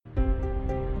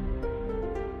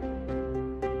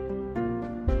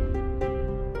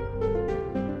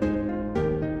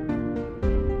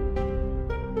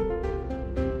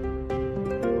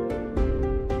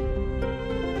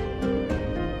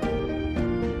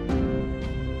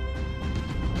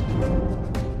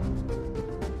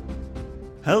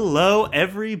Hello,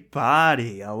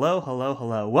 everybody. Hello, hello,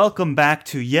 hello. Welcome back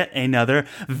to yet another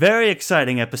very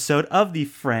exciting episode of the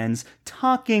Friends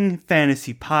Talking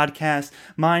Fantasy Podcast.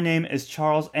 My name is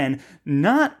Charles, and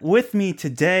not with me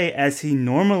today, as he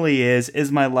normally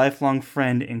is my lifelong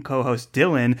friend and co-host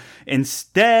Dylan.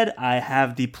 Instead, I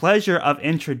have the pleasure of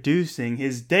introducing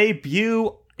his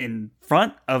debut in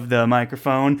front of the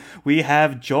microphone. We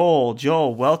have Joel.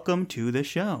 Joel, welcome to the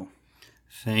show.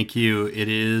 Thank you. It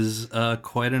is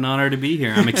quite an honor to be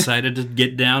here. I'm excited to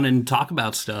get down and talk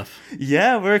about stuff.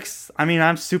 Yeah,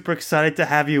 I'm super excited to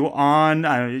have you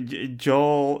on.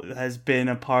 Joel has been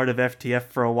a part of FTF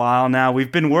for a while now.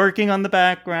 We've been working on the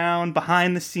background,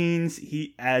 behind the scenes,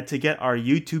 to get our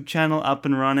YouTube channel up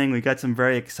and running. We got some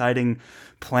very exciting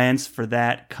plans for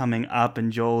that coming up,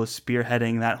 and Joel is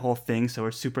spearheading that whole thing, so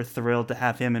we're super thrilled to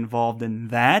have him involved in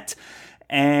that.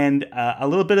 And a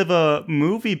little bit of a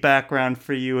movie background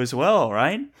for you as well,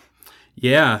 right?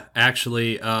 Yeah,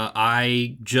 actually,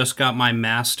 I just got my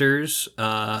master's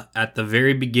at the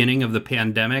very beginning of the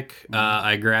pandemic.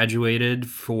 I graduated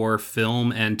for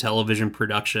film and television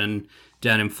production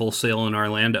down in Full Sail in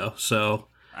Orlando. So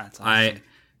that's awesome.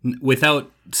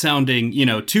 Without sounding,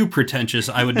 too pretentious,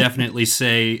 I would definitely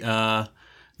say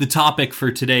the topic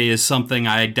for today is something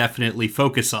I definitely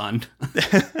focus on.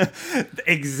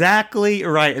 Exactly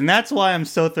right. And that's why I'm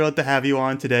so thrilled to have you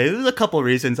on today. There's a couple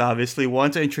reasons, obviously. One,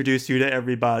 to introduce you to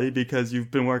everybody because you've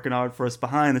been working hard for us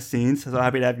behind the scenes. So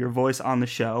happy to have your voice on the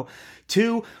show.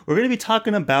 Two, we're going to be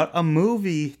talking about a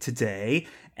movie today.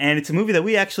 And it's a movie that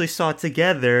we actually saw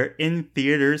together in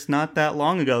theaters not that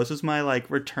long ago. This was my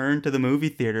return to the movie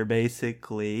theater,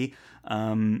 basically.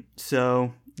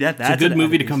 So yeah, that's a good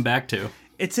movie to come back to.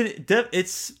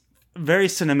 It's very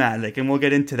cinematic, and we'll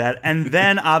get into that. And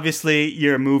then, obviously,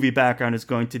 your movie background is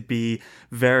going to be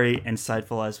very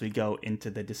insightful as we go into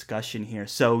the discussion here.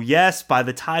 So, yes, by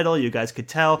the title, you guys could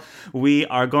tell, we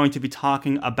are going to be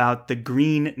talking about The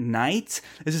Green Knight.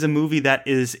 This is a movie that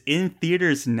is in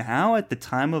theaters now at the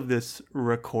time of this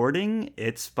recording.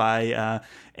 It's by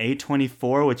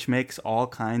A24, which makes all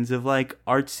kinds of,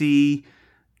 artsy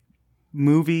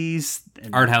movies.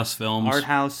 Art house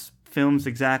films,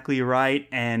 exactly right.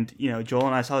 And, Joel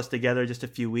and I saw this together just a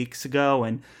few weeks ago,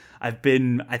 and I've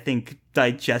been, I think,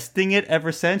 digesting it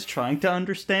ever since, trying to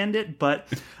understand it, but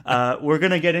we're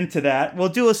going to get into that. We'll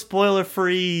do a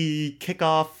spoiler-free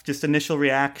kickoff, just initial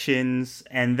reactions,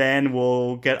 and then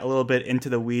we'll get a little bit into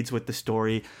the weeds with the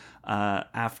story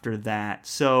after that.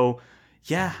 So,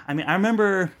 yeah, I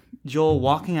remember Joel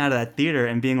walking out of that theater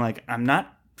and being like, I'm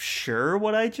not sure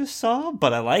what I just saw,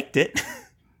 but I liked it.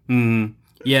 Mm-hmm.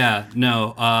 Yeah,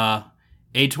 no,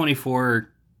 A24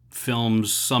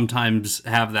 films sometimes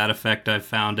have that effect, I've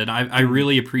found, and I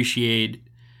really appreciate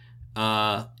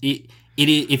it.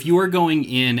 If you are going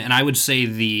in, and I would say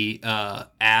the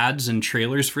ads and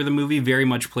trailers for the movie very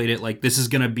much played it like this is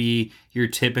going to be your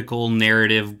typical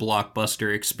narrative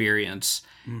blockbuster experience,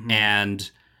 and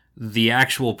the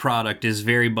actual product is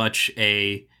very much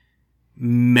a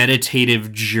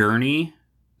meditative journey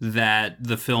that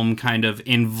the film kind of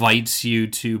invites you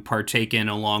to partake in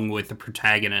along with the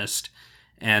protagonist.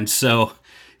 And so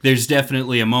there's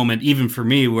definitely a moment, even for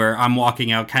me, where I'm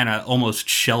walking out kind of almost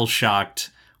shell-shocked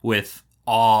with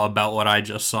awe about what I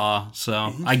just saw.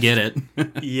 So I get it.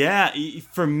 Yeah,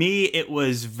 for me, it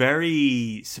was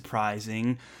very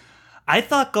surprising. I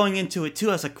thought going into it, too,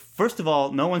 I was like, first of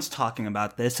all, no one's talking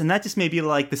about this. And that just may be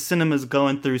like the cinema's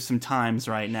going through some times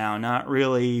right now, not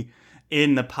really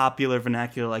in the popular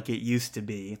vernacular like it used to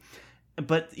be.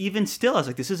 But even still, I was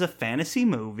like, this is a fantasy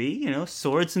movie,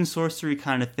 swords and sorcery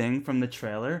kind of thing from the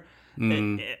trailer.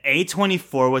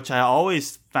 A24, which I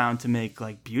always found to make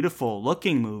beautiful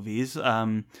looking movies.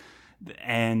 And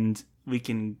we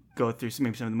can go through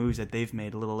maybe some of the movies that they've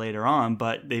made a little later on,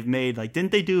 but they've made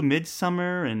didn't they do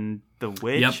Midsummer and The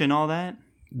Witch and all that?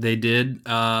 They did.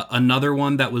 Another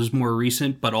one that was more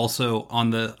recent, but also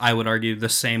on I would argue, the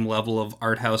same level of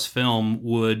art house film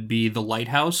would be The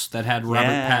Lighthouse that had Robert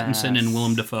Pattinson and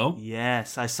Willem Dafoe.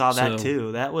 Yes, I saw that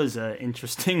too. That was an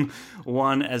interesting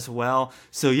one as well.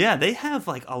 So yeah, they have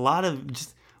a lot of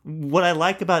just what I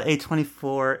like about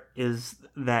A24 is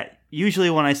that usually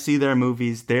when I see their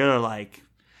movies, they're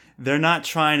not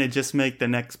trying to just make the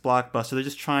next blockbuster. They're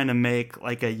just trying to make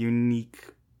a unique,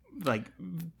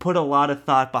 put a lot of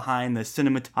thought behind the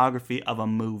cinematography of a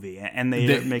movie, and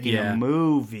they're making a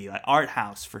movie, art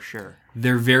house for sure.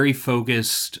 They're very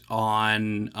focused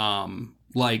on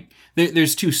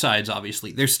there's two sides.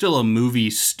 Obviously, there's still a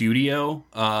movie studio.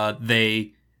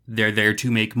 They're there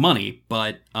to make money,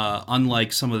 but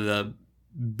unlike some of the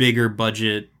bigger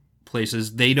budget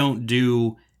places, they don't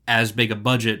do as big a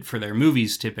budget for their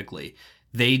movies typically.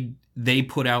 They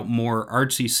put out more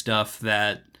artsy stuff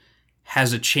that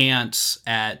has a chance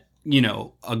at,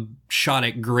 a shot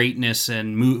at greatness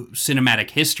and cinematic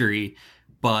history,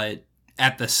 but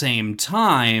at the same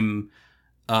time,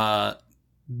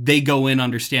 they go in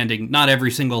understanding not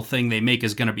every single thing they make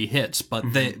is going to be hits, but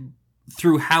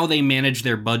through how they manage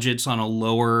their budgets on a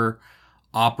lower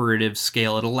operative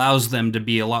scale, it allows them to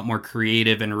be a lot more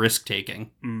creative and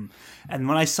risk-taking. And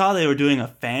when I saw they were doing a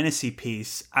fantasy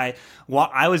piece, I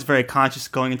was very conscious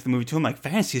going into the movie too. I'm like,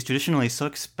 fantasy is traditionally so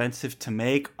expensive to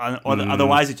make,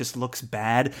 otherwise it just looks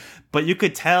bad. But you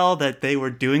could tell that they were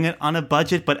doing it on a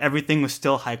budget, but everything was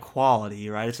still high quality,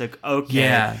 right? It's like,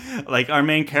 okay, like our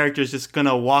main character is just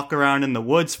gonna walk around in the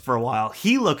woods for a while.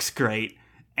 He looks great,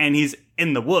 and he's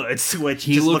in the woods, which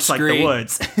just looks like great. The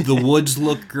woods. The woods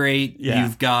look great. Yeah.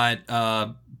 You've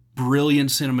got brilliant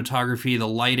cinematography. The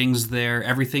lighting's there.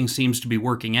 Everything seems to be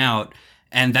working out.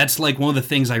 And that's like one of the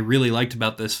things I really liked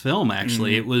about this film,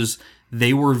 actually. It was,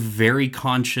 they were very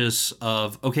conscious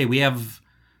of, okay, we have,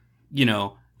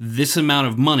 this amount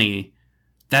of money.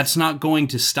 That's not going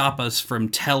to stop us from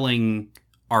telling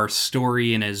our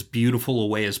story in as beautiful a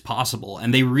way as possible.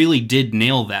 And they really did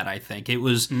nail that, I think. It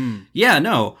was,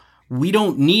 we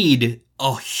don't need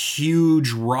a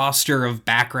huge roster of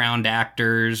background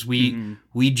actors.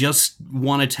 We just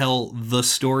want to tell the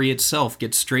story itself,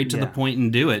 get straight to the point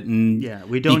and do it. And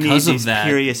we don't need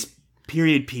these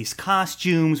period piece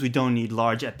costumes. We don't need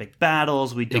large epic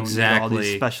battles. We don't need all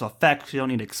these special effects. We don't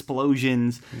need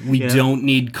explosions. We don't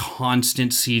need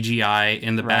constant CGI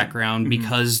in the background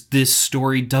because this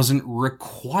story doesn't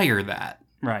require that.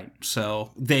 Right.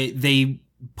 So they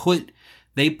put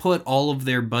all of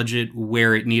their budget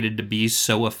where it needed to be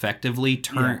so effectively,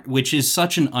 which is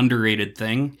such an underrated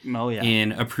thing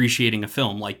in appreciating a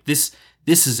film. Like this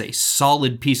is a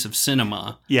solid piece of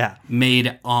cinema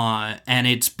made and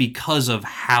it's because of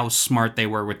how smart they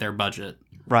were with their budget.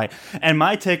 Right. And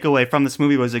my takeaway from this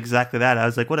movie was exactly that. I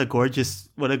was like, what a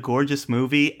gorgeous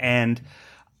movie. And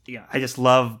I just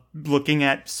love looking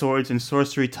at swords and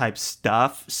sorcery type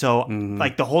stuff. So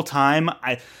like the whole time,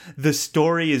 the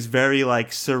story is very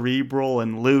like cerebral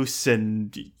and loose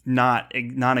and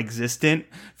non-existent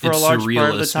for a large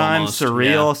part of the time. Almost,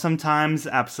 surreal sometimes,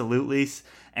 absolutely.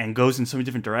 And goes in so many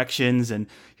different directions, and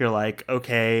you're like,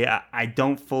 okay, I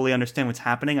don't fully understand what's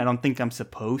happening. I don't think I'm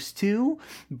supposed to,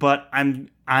 but I'm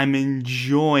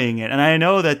enjoying it. And I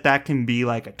know that can be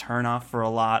like a turnoff for a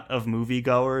lot of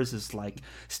moviegoers. Is like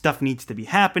stuff needs to be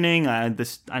happening. I want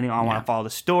to follow the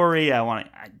story. I'm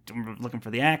looking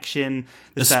for the action.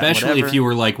 Especially if you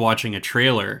were like watching a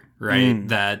trailer, right?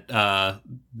 That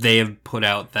they have put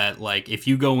out that like if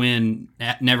you go in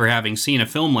never having seen a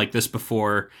film like this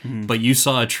before, but you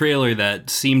saw a trailer that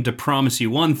seemed to promise you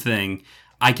one thing,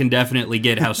 I can definitely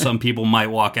get how some people might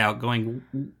walk out going,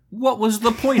 what was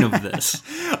the point of this?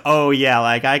 Oh yeah,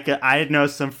 like I know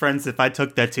some friends, if I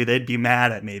took that too, they'd be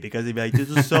mad at me because they'd be like, this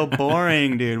is so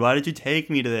boring, dude. Why did you take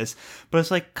me to this? But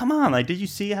it's like, come on, like, did you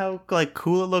see how like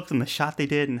cool it looked and the shot they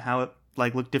did and how it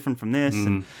like looked different from this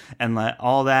and like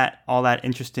all the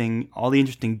interesting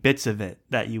bits of it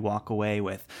that you walk away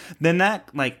with. Then that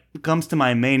like comes to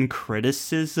my main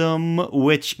criticism,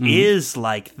 which is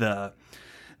like the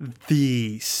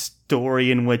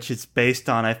story in which it's based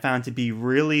on. I found to be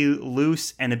really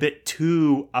loose and a bit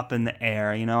too up in the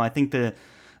air. I think the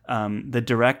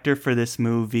director for this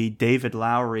movie, David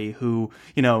Lowery, who,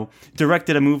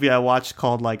 directed a movie I watched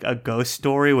called like A Ghost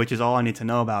Story, which is all I need to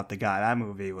know about the guy. That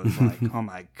movie was like, oh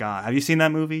my God. Have you seen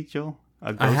that movie, Joel?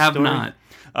 A Ghost I have Story? not.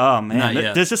 Oh man. Not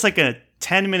yet. There's just like a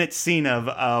 10-minute scene of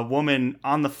a woman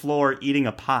on the floor eating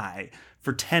a pie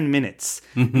for 10 minutes.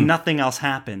 Nothing else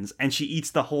happens. And she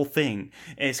eats the whole thing.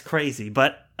 It's crazy.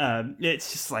 But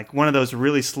it's just like one of those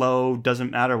really slow, doesn't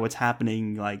matter what's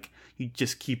happening, like you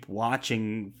just keep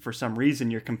watching for some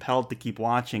reason. You're compelled to keep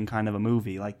watching kind of a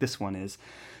movie like this one is.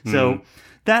 So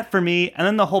that for me, and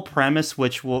then the whole premise,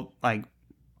 the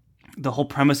whole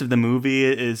premise of the movie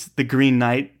is the Green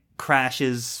Knight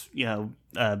crashes,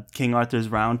 King Arthur's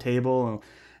Round Table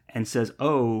and says,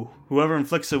 oh, whoever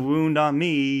inflicts a wound on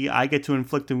me, I get to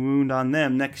inflict a wound on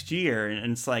them next year.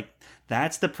 And it's like,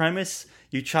 that's the premise.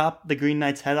 You chop the Green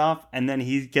Knight's head off, and then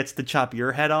he gets to chop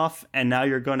your head off, and now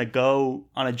you're going to go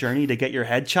on a journey to get your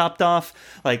head chopped off.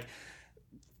 Like,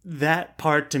 that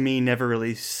part to me never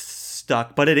really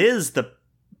stuck, but it is the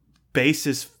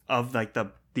basis of like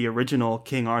the original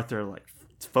King Arthur like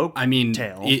folk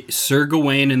tale. Sir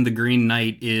Gawain and the Green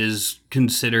Knight is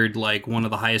considered like one of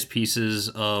the highest pieces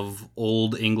of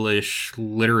Old English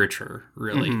literature,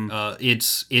 really.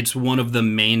 It's one of the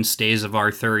mainstays of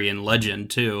Arthurian legend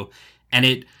too.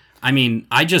 And I mean,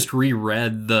 I just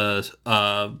reread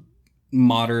the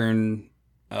modern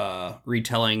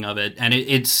retelling of it, and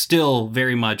it's still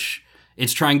very much,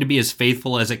 it's trying to be as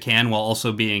faithful as it can while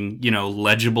also being,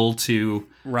 legible to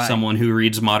someone who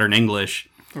reads modern English.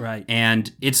 Right.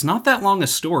 And it's not that long a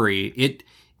story.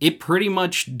 It pretty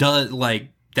much does, like,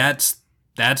 that's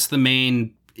the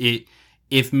main,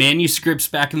 if manuscripts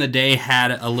back in the day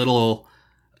had a little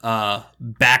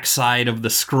backside of the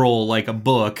scroll like a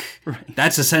book, right.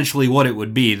 That's essentially what it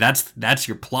would be. That's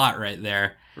your plot right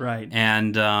there. Right.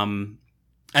 And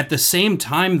at the same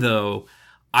time, though,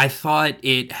 I thought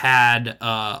it had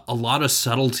a lot of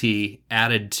subtlety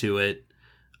added to it.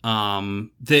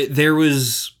 There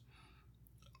was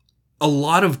a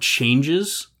lot of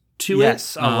changes to it.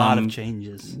 Yes, a lot of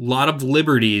changes. A lot of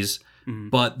liberties,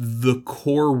 but the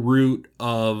core root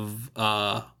of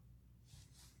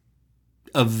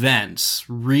events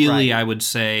really, I would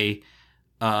say,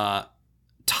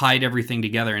 tied everything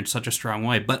together in such a strong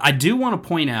way. But I do want to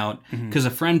point out, because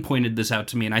a friend pointed this out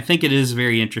to me, and I think it is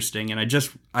very interesting, and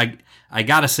I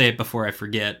gotta say it before I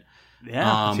forget.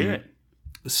 Yeah, let's hear it.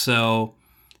 So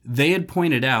they had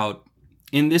pointed out,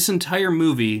 in this entire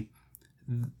movie,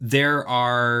 there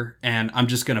are, and I'm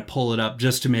just going to pull it up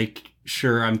just to make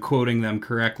sure I'm quoting them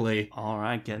correctly. All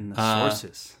right, getting the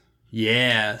sources.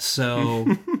 Yeah, so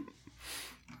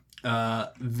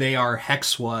they are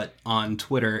Hexwhat on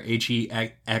Twitter,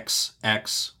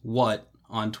 HEXX what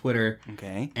on Twitter.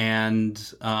 Okay. And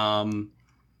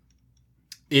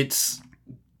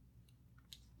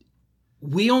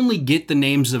we only get the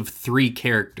names of 3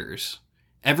 characters.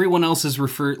 Everyone else is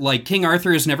referred, like King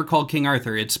Arthur is never called King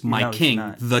Arthur. It's my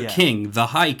king, king, the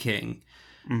High King,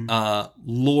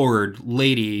 Lord,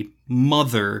 Lady,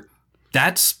 Mother.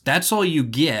 That's all you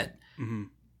get.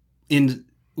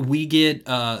 We get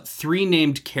 3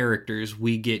 named characters.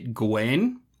 We get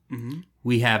Gawain.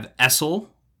 We have Essel,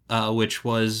 which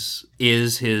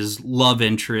is his love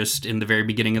interest in the very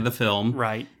beginning of the film.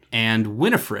 Right. And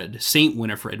Winifred, Saint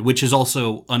Winifred, which is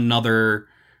also another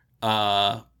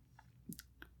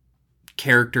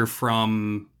character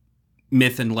from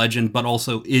myth and legend, but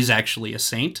also is actually a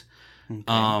saint.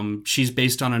 Okay. She's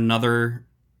based on another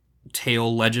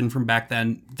tale legend from back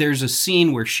then. There's a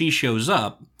scene where she shows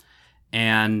up,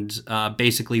 and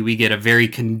basically we get a very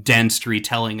condensed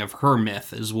retelling of her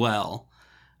myth as well.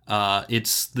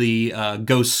 It's the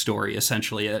ghost story,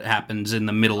 essentially. It happens in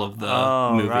the middle of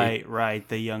the movie. Right.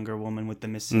 The younger woman with the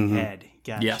missing head.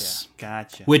 Gotcha. Yes.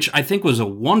 Gotcha. Which I think was a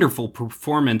wonderful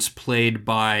performance played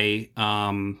by,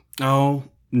 now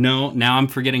I'm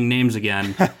forgetting names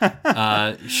again.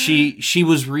 She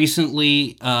was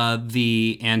recently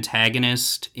the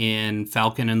antagonist in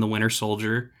Falcon and the Winter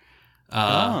Soldier.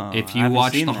 If you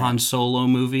watched the Han Solo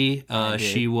movie,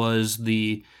 she was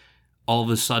the all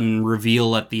of a sudden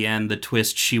reveal at the end, the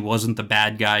twist, she wasn't the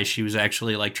bad guy. She was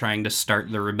actually like trying to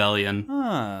start the rebellion.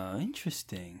 Oh,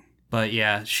 interesting. But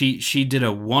yeah, she did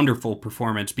a wonderful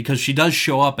performance because she does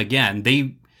show up again.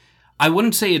 I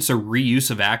wouldn't say it's a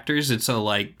reuse of actors. It's a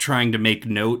like trying to make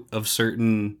note of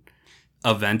certain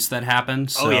events that happen.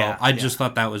 So I just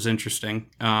thought that was interesting.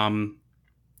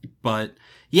 But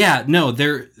yeah, no,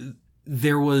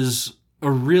 there was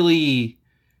a really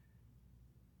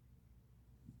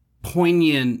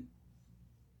poignant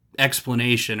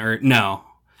explanation, or no,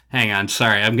 hang on,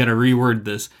 sorry, I'm going to reword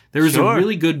this. There was a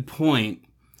really good point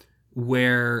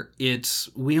where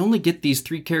we only get these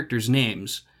 3 characters'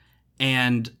 names,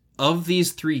 and of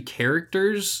these 3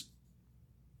 characters,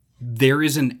 there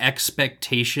is an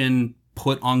expectation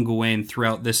put on Gawain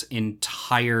throughout this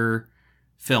entire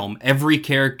film. Every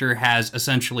character has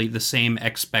essentially the same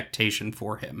expectation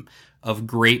for him of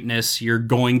greatness. You're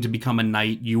going to become a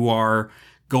knight. You are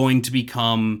going to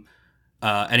become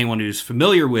anyone who's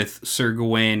familiar with Sir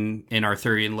Gawain in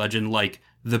Arthurian legend, like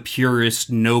the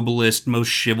purest, noblest,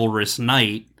 most chivalrous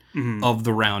knight of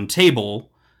the Round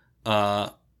Table,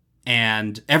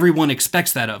 and everyone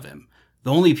expects that of him.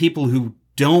 The only people who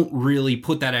don't really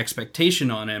put that expectation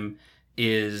on him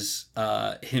is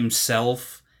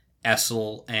himself,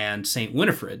 Essel, and Saint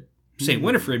Winifred. Saint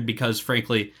Winifred, because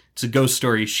frankly, it's a ghost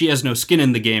story. She has no skin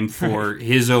in the game for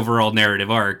his overall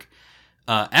narrative arc.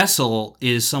 Essel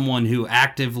is someone who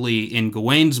actively, in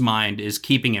Gawain's mind, is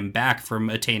keeping him back from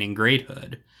attaining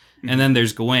greathood. And then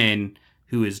there's Gawain,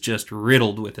 who is just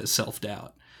riddled with his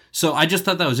self-doubt. So I just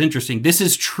thought that was interesting. This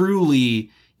is truly...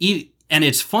 And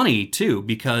it's funny, too,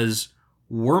 because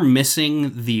we're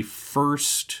missing the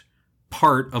first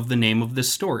part of the name of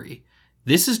this story.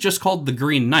 This is just called The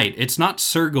Green Knight. It's not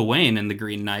Sir Gawain in The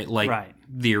Green Knight like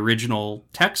the original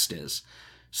text is.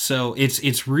 So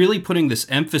it's really putting this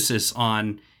emphasis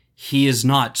on he is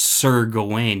not Sir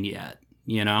Gawain yet,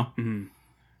 you know?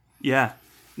 Yeah.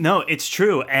 No, it's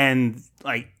true. And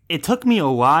like it took me a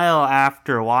while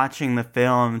after watching the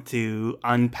film to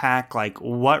unpack like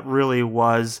what really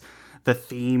was the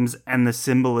themes and the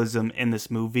symbolism in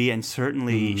this movie, and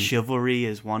certainly chivalry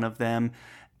is one of them.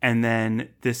 And then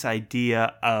this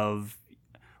idea of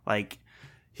like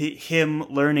him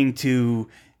learning to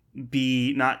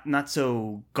be not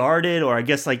so guarded, or I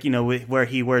guess like, you know, where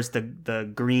he wears the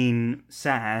green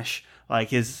sash, like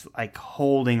his like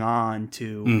holding on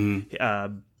to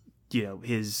you know,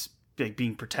 his like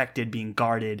being protected, being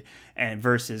guarded, and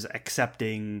versus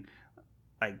accepting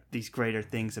like these greater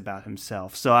things about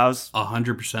himself. So I was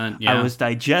 100%. Yeah, I was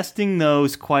digesting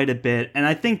those quite a bit, and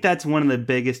I think that's one of the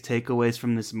biggest takeaways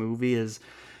from this movie is,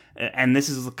 and this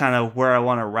is kind of where I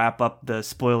want to wrap up the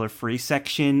spoiler-free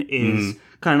section, is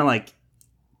kind of like,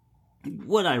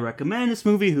 would I recommend this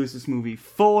movie? Who's this movie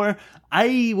for?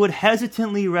 I would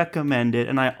hesitantly recommend it,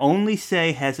 and I only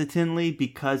say hesitantly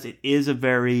because it is a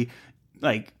very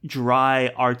like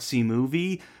dry, artsy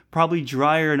movie. Probably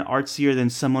drier and artsier than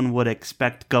someone would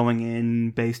expect going in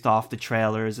based off the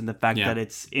trailers and the fact that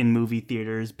it's in movie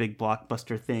theaters, big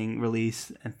blockbuster thing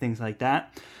release and things like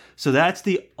that. So that's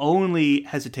the only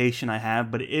hesitation I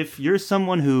have. But if you're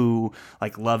someone who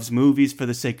like loves movies for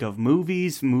the sake of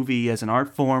movies, movie as an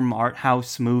art form, art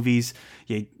house movies,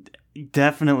 you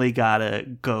definitely gotta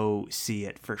go see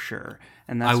it for sure.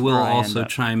 And that's I will where also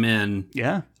chime in.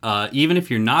 Yeah. Even if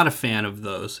you're not a fan of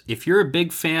those, if you're a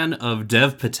big fan of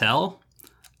Dev Patel,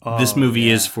 this movie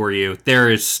is for you.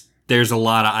 There's a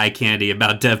lot of eye candy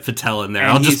about Dev Patel in there.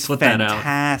 And I'll just put that out.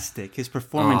 Fantastic. His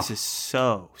performance is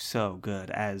so good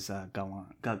as Gawain.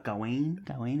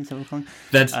 Gawain, is that what we're calling?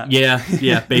 That's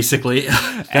yeah. Basically,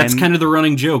 that's kind of the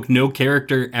running joke. No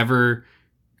character ever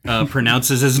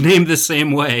pronounces his name the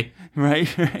same way.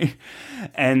 Right.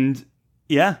 And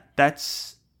yeah,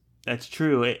 that's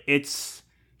true.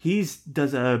 He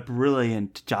does a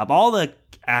brilliant job. All the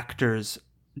actors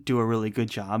do a really good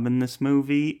job in this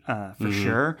movie, for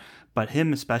sure. But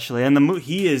him especially, and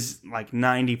he is like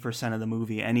 90% of the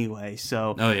movie anyway.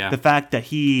 So the fact that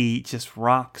he just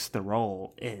rocks the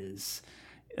role is,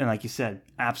 and like you said,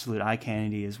 absolute eye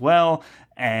candy as well.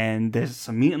 And there's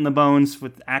some meat in the bones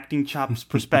with acting chops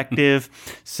perspective.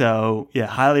 So yeah,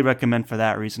 highly recommend for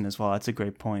that reason as well. That's a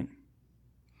great point.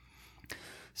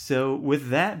 So with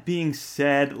that being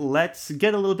said, let's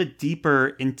get a little bit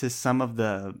deeper into some of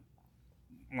the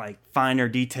like finer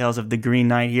details of The Green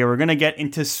Knight here. We're going to get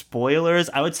into spoilers.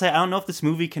 I would say I don't know if this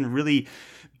movie can really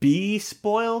be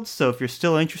spoiled, so if you're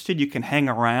still interested, you can hang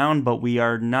around, but we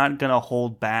are not going to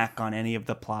hold back on any of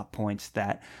the plot points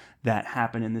that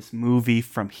happen in this movie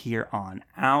from here on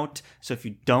out. So if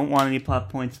you don't want any plot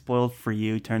points spoiled for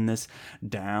you, turn this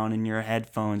down in your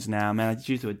headphones now. Man, that's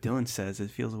usually what Dylan says.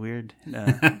 It feels weird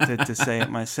to say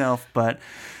it myself, but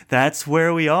that's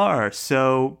where we are.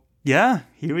 So yeah,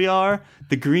 here we are,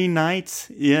 The Green Knight.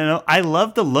 You know, I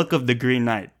love the look of The Green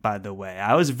Knight, by the way.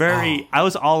 I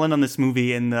was all in on this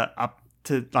movie in the up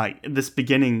to like this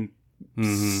beginning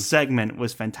segment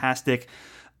was fantastic.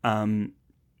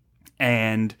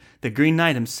 And The Green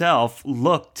Knight himself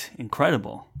looked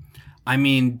incredible. I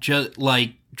mean, just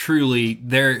like truly,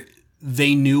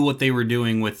 they knew what they were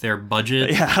doing with their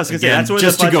budget. Yeah, I was gonna say that's where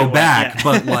just the budget to go went, back, yeah.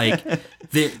 but like,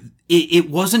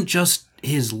 it wasn't just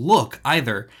his look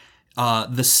either.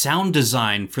 The sound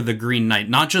design for the Green Knight,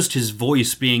 not just his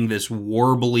voice being this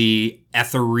warbly,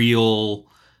 ethereal,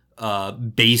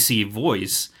 bassy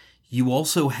voice. You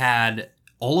also had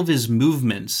all of his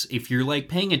movements. If you're like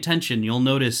paying attention, you'll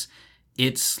notice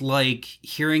it's like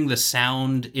hearing the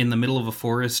sound in the middle of a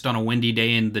forest on a windy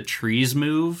day and the trees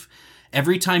move.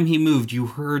 Every time he moved, you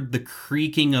heard the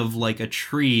creaking of like a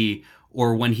tree,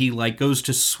 or when he like goes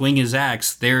to swing his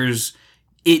axe, there's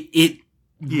it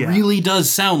really does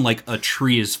sound like a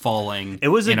tree is falling. It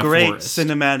was a great forest.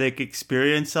 cinematic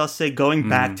experience, I'll say. Going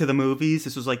back to the movies,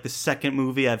 this was like the second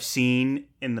movie I've seen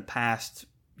in the past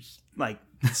like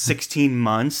 16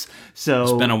 months. So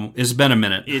it's been a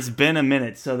minute. It's been a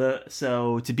minute.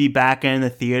 So to be back in the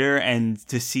theater and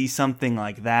to see something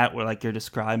like that, where like you're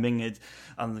describing it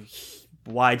on the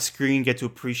widescreen, get to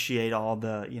appreciate all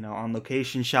the, you know, on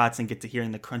location shots and get to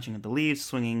hearing the crunching of the leaves,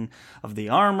 swinging of the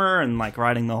armor, and like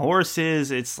riding the horses.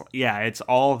 It's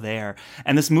all there.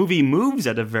 And this movie moves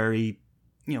at a very,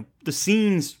 you know, the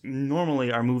scenes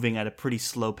normally are moving at a pretty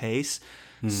slow pace.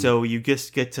 So you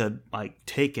just get to like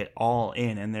take it all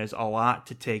in, and there's a lot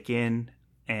to take in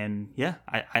And yeah,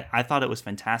 I thought it was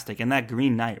fantastic. And that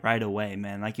Green Knight right away,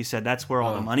 man, like you said, that's where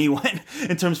all the money went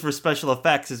in terms for special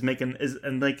effects, is making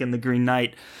the Green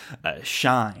Knight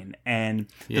shine. And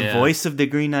the voice of the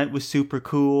Green Knight was super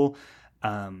cool.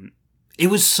 It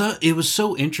was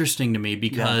so interesting to me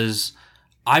because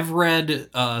I've read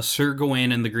Sir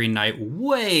Gawain and the Green Knight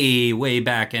way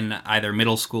back in either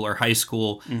middle school or high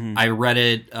school. Mm-hmm. I read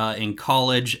it in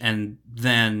college and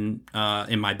then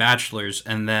in my bachelor's,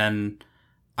 and then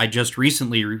I just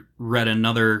recently read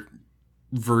another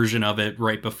version of it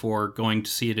right before going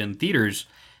to see it in theaters.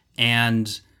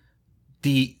 And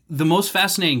the most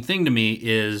fascinating thing to me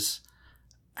is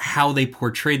how they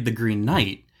portrayed the Green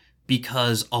Knight,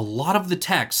 because a lot of the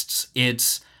texts,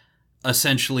 it's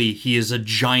essentially he is a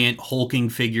giant hulking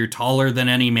figure, taller than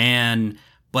any man,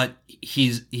 but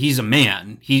he's a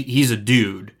man. He's a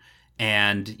dude.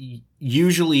 And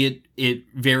usually it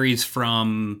varies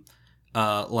from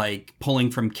like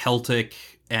pulling from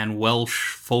Celtic and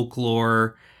Welsh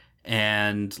folklore,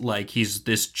 and like he's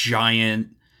this giant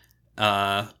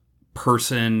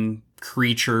person,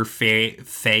 creature,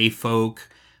 fae folk.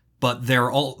 But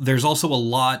there's also a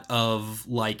lot of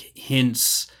like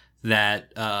hints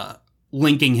that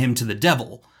linking him to the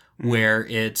devil, where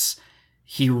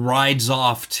he rides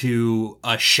off to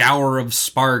a shower of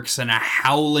sparks and a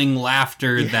howling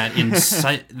laughter that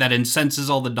that incenses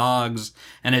all the dogs,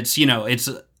 and it's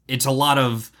a lot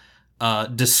of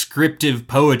descriptive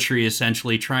poetry,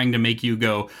 essentially trying to make you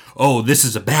go, oh, this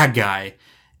is a bad guy.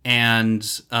 And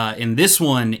in this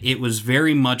one, it was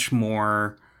very much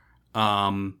more.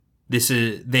 They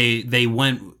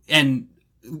went and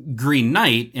Green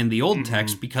Knight in the old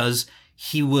text, because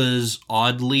he was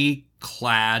oddly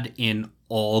clad in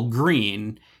all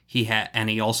green.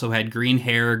 He also had green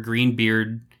hair, green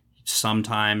beard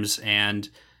sometimes,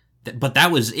 but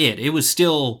that was it. It was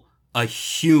still a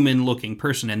human looking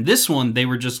person. And this one, they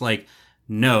were just like,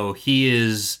 no, he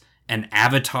is an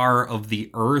avatar of the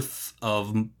earth,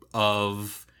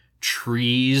 of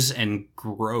trees and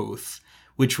growth,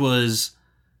 which was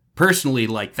personally,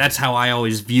 like, that's how I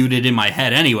always viewed it in my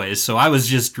head anyways. So I was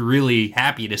just really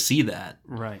happy to see that.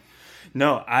 Right.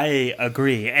 No, I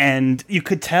agree. And you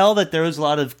could tell that there was a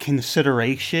lot of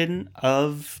consideration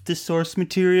of the source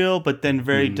material, but then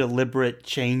very deliberate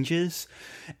changes.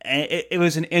 It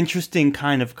was an interesting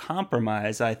kind of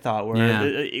compromise, I thought,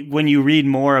 where when you read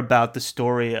more about the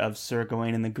story of Sir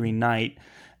Gawain and the Green Knight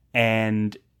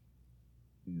and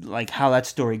like how that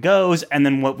story goes, and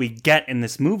then what we get in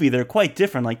this movie, they're quite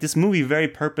different. Like, this movie very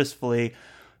purposefully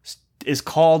is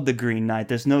called The Green Knight.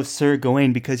 There's no Sir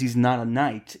Gawain because he's not a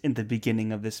knight in the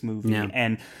beginning of this movie. Yeah.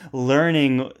 And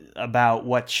learning about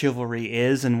what chivalry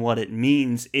is and what it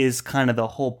means is kind of the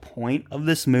whole point of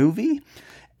this movie.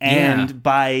 And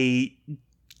by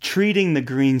treating the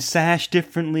green sash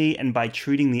differently and by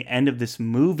treating the end of this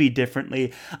movie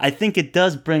differently, I think it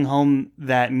does bring home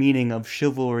that meaning of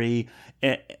chivalry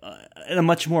in a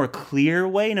much more clear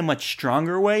way, in a much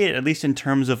stronger way, at least in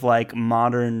terms of like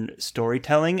modern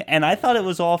storytelling. And I thought it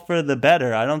was all for the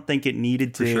better. I don't think it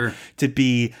needed to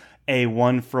be a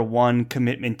one-for-one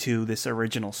commitment to this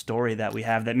original story that we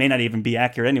have that may not even be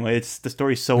accurate anyway. The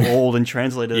story's so old and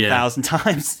translated 1,000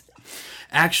 times.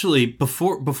 Actually,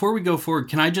 before we go forward,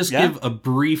 can I just give a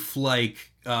brief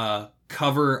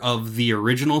cover of the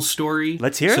original story?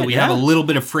 Let's hear it. So we have a little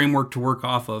bit of framework to work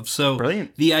off of. So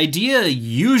brilliant. The idea,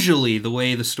 usually the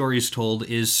way the story is told,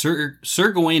 is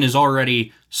Sir Gawain is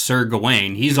already Sir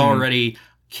Gawain. He's already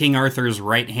King Arthur's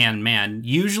right-hand man.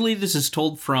 Usually this is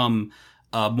told from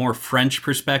a more French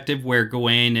perspective, where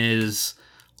Gawain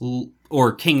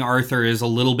or King Arthur is a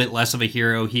little bit less of a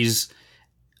hero. He's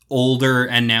older,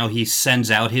 and now he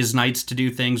sends out his knights to do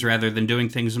things rather than doing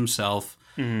things himself.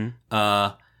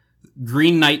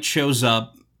 Green Knight shows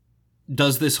up,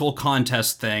 does this whole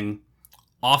contest thing.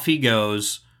 Off he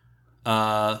goes.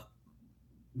 Sir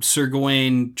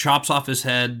Gawain chops off his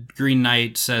head. Green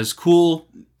Knight says, cool,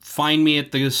 find me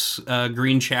at this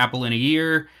Green Chapel in a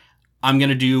year. I'm going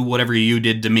to do whatever you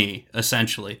did to me,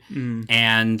 essentially.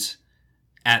 And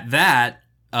at that,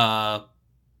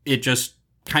 it just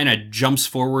kind of jumps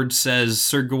forward, says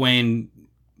Sir Gawain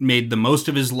made the most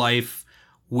of his life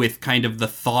with kind of the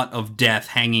thought of death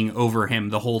hanging over him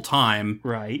the whole time.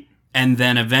 Right. And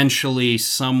then eventually,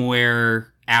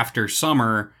 somewhere after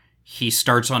summer, he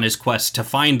starts on his quest to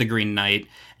find the Green Knight.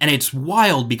 And it's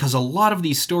wild because a lot of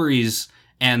these stories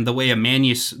and the way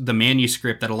the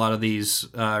manuscript that a lot of these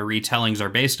retellings are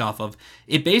based off of,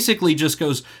 it basically just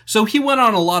goes, so he went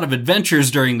on a lot of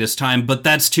adventures during this time, but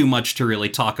that's too much to really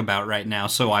talk about right now,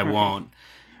 so I won't.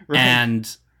 Right.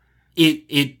 And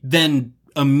it then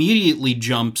immediately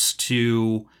jumps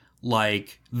to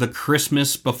like the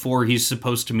Christmas before he's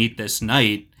supposed to meet this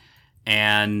knight,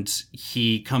 and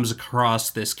he comes across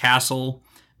this castle,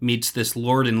 meets this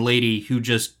lord and lady who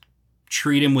just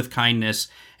treat him with kindness,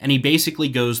 and he basically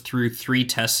goes through 3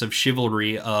 tests of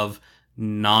chivalry of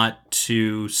not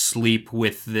to sleep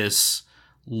with this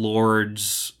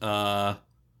lord's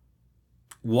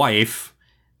wife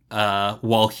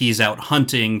while he's out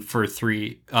hunting for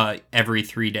every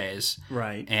 3 days.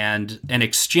 Right. And an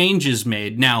exchange is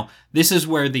made. Now, this is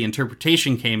where the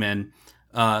interpretation came in.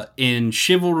 In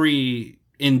chivalry,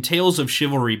 in tales of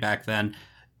chivalry back then,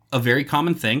 a very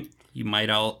common thing, you might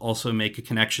also make a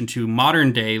connection to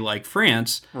modern day, like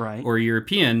France, right, or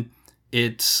European,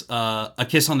 it's a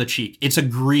kiss on the cheek. It's a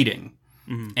greeting.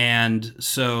 Mm-hmm. And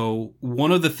so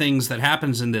one of the things that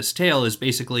happens in this tale is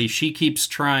basically she keeps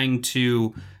trying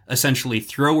to essentially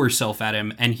throw herself at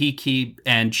him, and she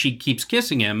keeps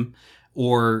kissing him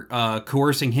or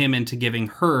coercing him into giving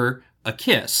her a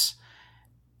kiss.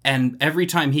 And every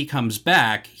time he comes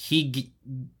back,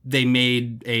 they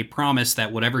made a promise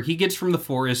that whatever he gets from the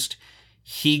forest,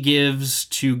 he gives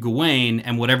to Gawain,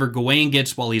 and whatever Gawain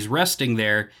gets while he's resting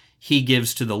there, he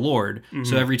gives to the Lord. Mm-hmm.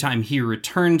 So every time he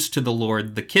returns to the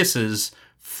Lord, the kisses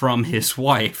from his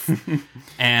wife.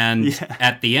 And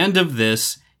at the end of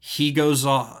this, he goes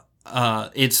off.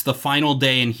 It's the final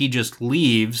day, and he just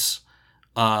leaves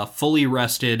fully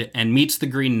rested and meets the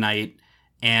Green Knight.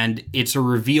 And it's a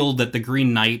reveal that the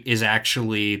Green Knight is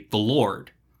actually the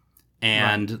Lord.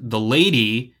 And the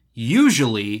lady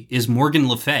usually is Morgan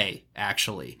Le Fay,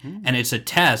 actually. Mm. And it's a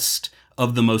test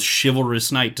of the most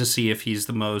chivalrous knight to see if he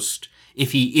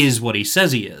is what he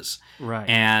says he is. Right.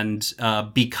 And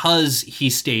because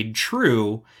he stayed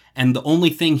true, and the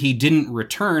only thing he didn't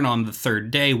return on the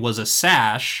 3rd day was a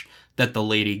sash that the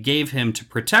lady gave him to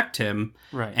protect him.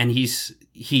 Right. And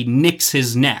he nicks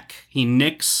his neck. He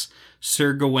nicks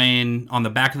Sir Gawain on the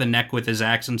back of the neck with his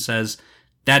axe and says,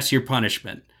 "That's your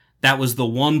punishment. That was the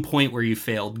one point where you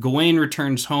failed." Gawain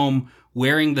returns home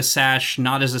wearing the sash,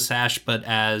 not as a sash, but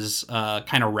as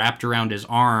kind of wrapped around his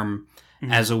arm,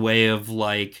 mm-hmm. as a way of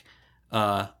like,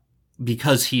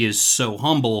 because he is so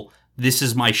humble, this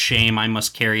is my shame. I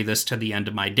must carry this to the end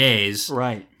of my days.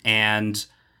 Right. And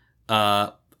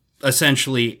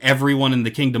essentially everyone in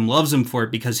the kingdom loves him for it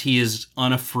because he is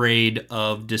unafraid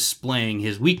of displaying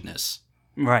his weakness.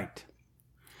 Right.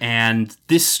 And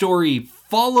this story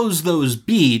follows those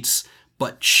beats,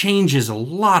 but changes a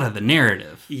lot of the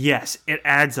narrative. Yes, it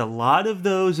adds a lot of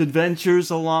those adventures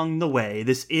along the way.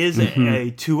 This is mm-hmm. a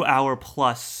 2-hour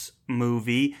plus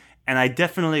movie, and I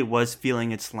definitely was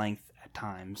feeling its length at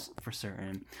times, for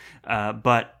certain.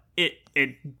 But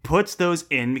it puts those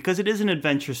in because it is an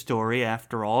adventure story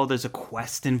after all. There's a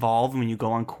quest involved. When you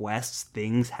go on quests,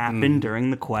 things happen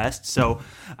during the quest. So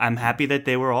I'm happy that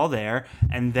they were all there.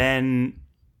 And then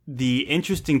the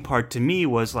interesting part to me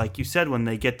was, like you said, when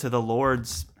they get to the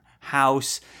Lord's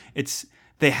house,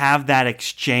 they have that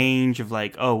exchange of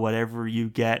like, oh, whatever you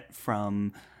get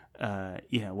from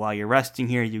while you're resting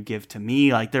here, you give to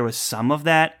me. Like there was some of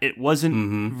that. It wasn't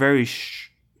mm-hmm.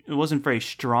 It wasn't very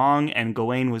strong, and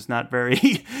Gawain was not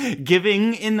very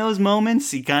giving in those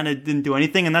moments. He kind of didn't do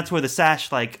anything, and that's where the sash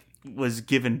like was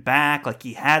given back. Like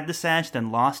he had the sash,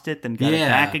 then lost it, then got it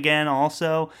back again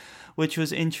also, which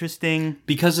was interesting.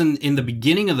 Because in the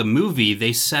beginning of the movie,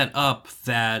 they set up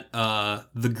that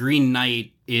the Green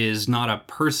Knight is not a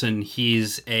person.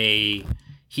 He's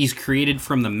created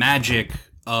from the magic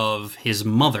of his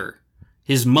mother.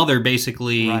 His mother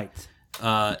basically... Right.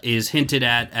 Is hinted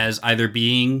at as either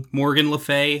being Morgan Le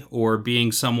Fay or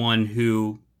being someone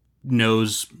who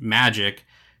knows magic,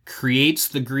 creates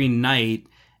the Green Knight,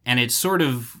 and it's sort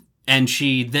of... And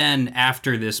she then,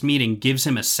 after this meeting, gives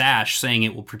him a sash saying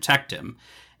it will protect him.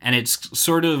 And it's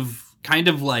sort of, kind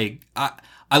of like...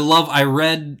 I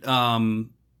read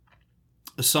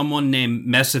someone named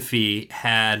Messifi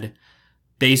had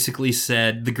basically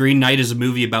said, The Green Knight is a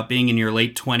movie about being in your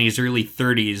late 20s, early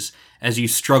 30s, as you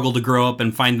struggle to grow up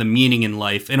and find the meaning in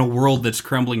life in a world that's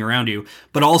crumbling around you.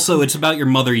 But also it's about your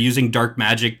mother using dark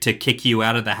magic to kick you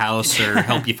out of the house or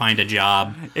help you find a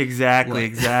job.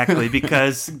 Exactly.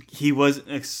 Because he was,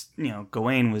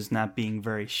 Gawain was not being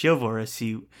very chivalrous.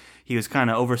 He was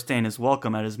kind of overstaying his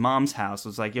welcome at his mom's house. It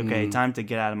was like, okay, time to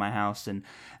get out of my house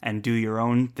and do your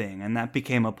own thing. And that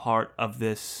became a part of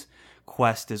this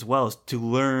quest as well, is to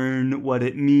learn what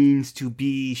it means to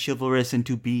be chivalrous and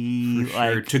to be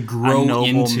to grow a noble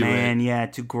into man. it. Yeah,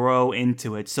 to grow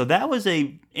into it. So that was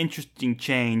a interesting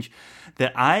change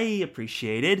that I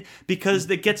appreciated, because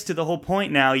it gets to the whole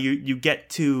point now. You get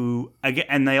to again,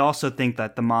 and they also think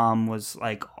that the mom was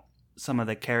like some of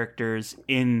the characters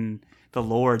in the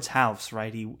Lord's house,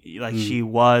 right? She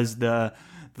was the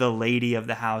lady of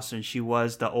the house, and she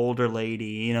was the older lady.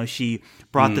 You know, she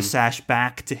brought the sash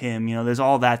back to him. You know, there's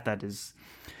all that is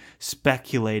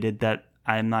speculated that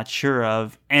I'm not sure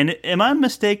of. And am I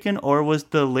mistaken, or was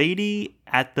the lady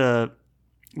at the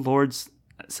Lord's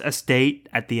estate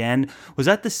at the end, was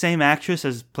that the same actress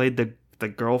as played the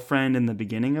girlfriend in the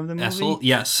beginning of the movie? Essel?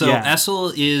 Yes. So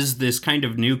Essel is this kind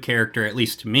of new character, at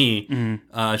least to me.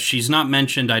 She's not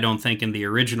mentioned, I don't think, in the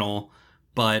original,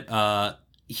 but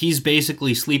he's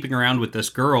basically sleeping around with this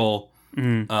girl,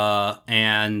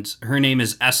 and her name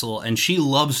is Essel, and she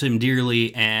loves him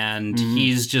dearly, and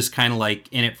he's just kind of like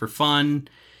in it for fun.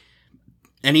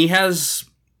 And he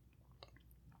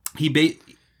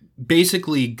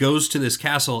basically goes to this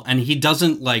castle, and he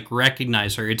doesn't like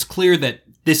recognize her. It's clear that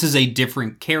this is a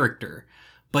different character,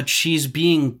 but she's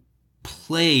being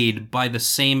played by the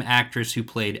same actress who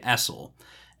played Essel.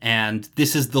 And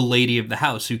this is the lady of the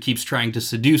house who keeps trying to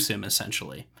seduce him,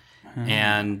 essentially.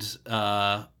 And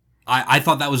I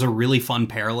thought that was a really fun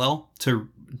parallel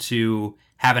to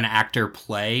have an actor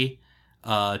play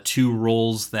two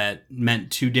roles that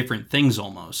meant two different things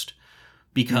almost.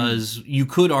 Because you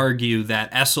could argue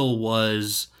that Essel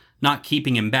was not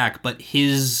keeping him back, but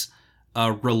his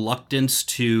reluctance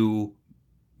to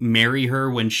marry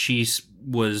her when she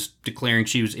was declaring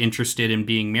she was interested in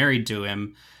being married to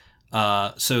him.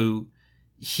 So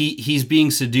he's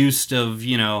being seduced of,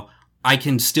 you know, I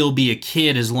can still be a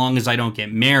kid as long as I don't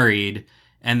get married.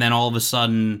 And then all of a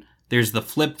sudden there's the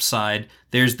flip side.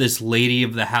 There's this lady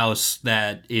of the house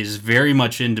that is very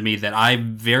much into me, that I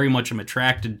very much am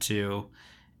attracted to.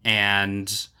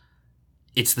 And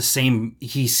it's the same,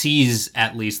 he sees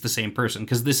at least the same person,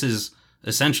 because this is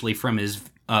essentially from his,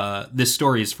 this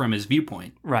story is from his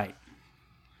viewpoint. Right.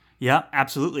 Yeah,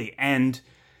 absolutely. And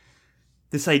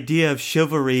this idea of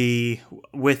chivalry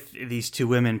with these two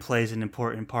women plays an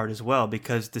important part as well,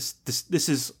 because this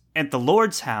is at the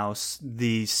Lord's house.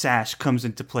 The sash comes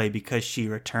into play because she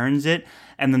returns it,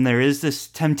 and then there is this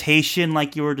temptation,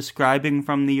 like you were describing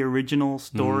from the original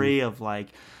story, of like,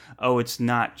 oh, it's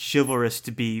not chivalrous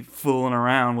to be fooling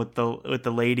around with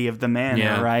the lady of the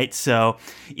manor, right? So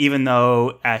even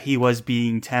though he was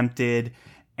being tempted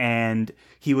and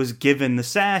he was given the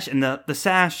sash, and the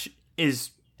sash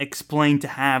is explained to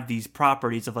have these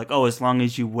properties of like, oh, as long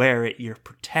as you wear it, you're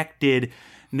protected,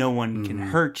 no one can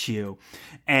hurt you.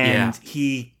 And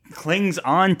he clings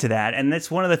on to that. And that's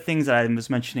one of the things that I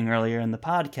was mentioning earlier in the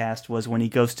podcast, was when he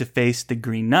goes to face the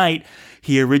Green Knight,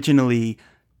 he originally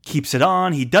keeps it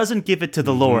on. He doesn't give it to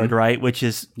the Lord, right? Which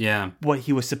is what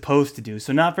he was supposed to do.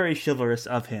 So not very chivalrous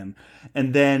of him.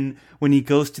 And then when he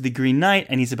goes to the Green Knight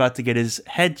and he's about to get his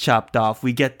head chopped off,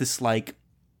 we get this like,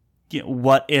 you know,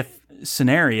 what if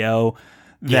scenario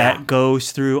that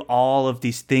goes through all of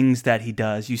these things that he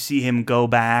does. You see him go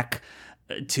back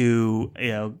to,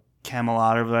 you know,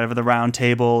 Camelot or whatever, the Round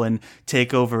Table, and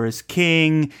take over as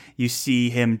king. You see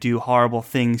him do horrible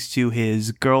things to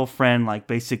his girlfriend, like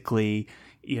basically,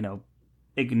 you know,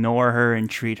 ignore her and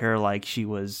treat her like she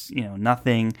was, you know,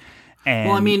 nothing. And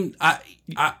well, I mean, I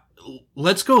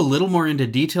let's go a little more into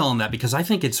detail on that, because I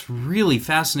think it's really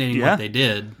fascinating what they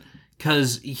did.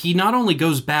 Because he not only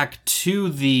goes back to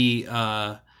the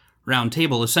Round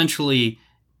Table, essentially,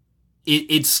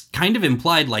 it's kind of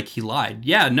implied like he lied.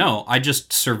 Yeah, no, I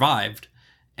just survived.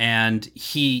 And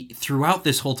he, throughout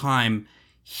this whole time,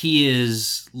 he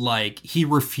is like, he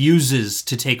refuses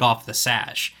to take off the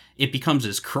sash. It becomes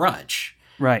his crutch.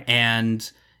 Right.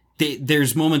 And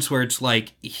there's moments where it's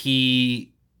like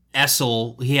he has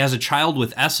a child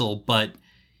with Essel, but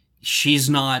she's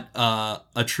not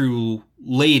a true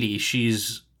lady.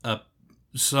 She's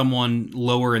someone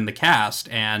lower in the caste,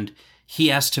 and he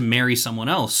has to marry someone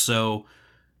else. So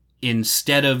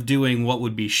instead of doing what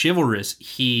would be chivalrous,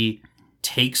 he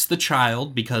takes the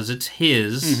child because it's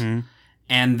his,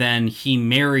 and then he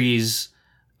marries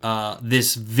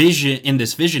this vision. In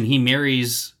this vision, he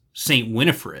marries Saint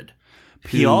Winifred.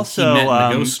 He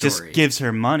also just gives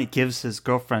her money, gives his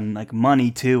girlfriend like money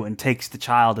too, and takes the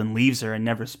child and leaves her and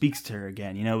never speaks to her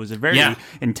again. You know, it was a very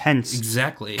intense,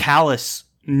 callous,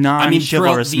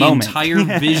 non-chivalrous moment. The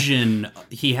entire vision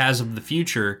he has of the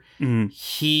future,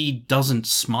 he doesn't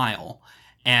smile.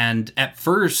 And at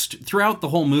first, throughout the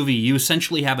whole movie, you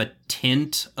essentially have a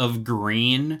tint of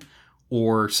green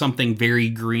or something very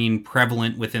green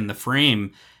prevalent within the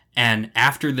frame. And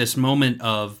after this moment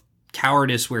of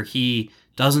cowardice where he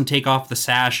doesn't take off the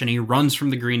sash and he runs from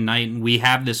the Green Knight, and we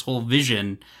have this whole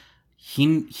vision,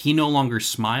 he no longer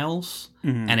smiles,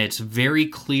 and it's very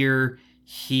clear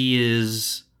he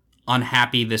is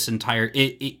unhappy this entire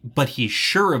but he's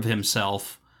sure of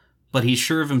himself, but he's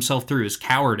sure of himself through his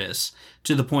cowardice,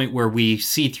 to the point where we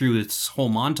see through this whole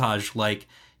montage, like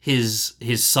his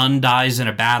son dies in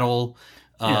a battle.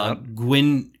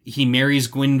 He marries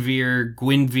Guinevere.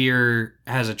 Guinevere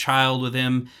has a child with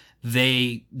him.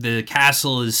 The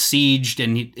castle is sieged,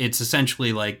 and it's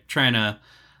essentially like trying to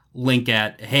link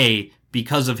at, hey,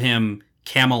 because of him,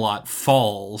 Camelot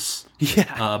falls.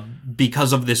 Yeah.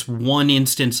 Because of this one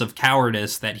instance of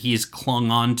cowardice that he's clung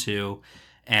onto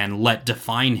and let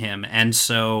define him. And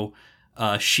so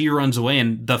she runs away,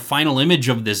 and the final image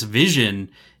of this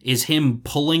vision is him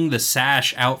pulling the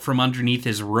sash out from underneath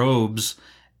his robes,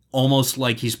 almost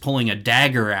like he's pulling a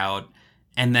dagger out,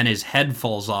 and then his head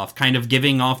falls off, kind of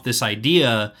giving off this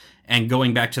idea and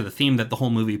going back to the theme that the whole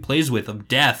movie plays with of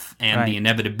death and the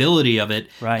inevitability of it,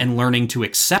 and learning to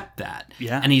accept that.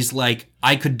 Yeah. And he's like,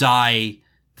 I could die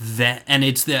that, and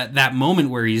it's that moment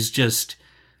where he's just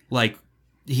like,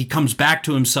 he comes back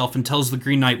to himself and tells the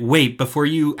Green Knight, wait, before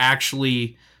you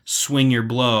actually swing your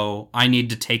blow, I need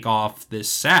to take off this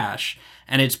sash.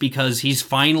 And it's because he's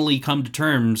finally come to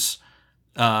terms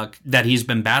that he's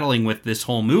been battling with this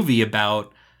whole movie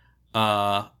about,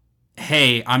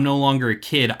 hey, I'm no longer a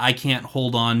kid. I can't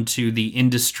hold on to the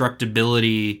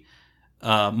indestructibility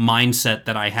mindset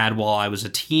that I had while I was a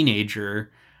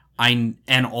teenager. And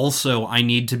also I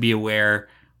need to be aware,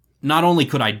 not only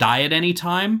could I die at any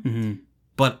time,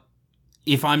 but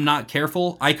if I'm not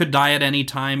careful, I could die at any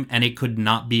time, and it could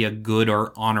not be a good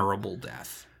or honorable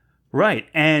death. Right.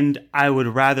 And I would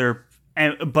rather...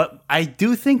 but I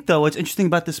do think, though, what's interesting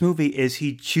about this movie is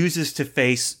he chooses to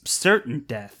face certain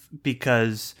death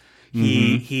because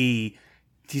he's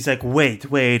like, wait.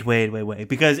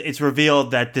 Because it's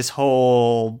revealed that this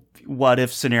whole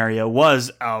what-if scenario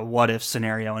was a what-if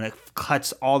scenario, and it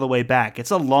cuts all the way back.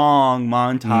 It's a long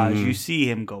montage. You see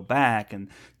him go back and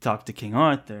talk to King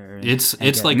Arthur.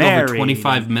 It's like over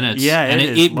 25 minutes. Yeah, and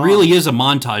it really is a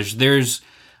montage. There's...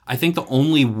 I think the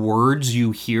only words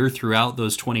you hear throughout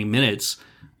those 20 minutes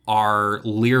are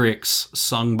lyrics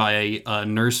sung by a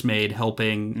nursemaid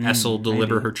helping Essel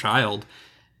deliver her child.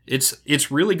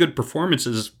 It's really good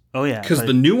performances. Oh, yeah. Because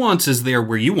the nuance is there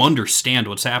where you understand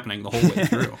what's happening the whole way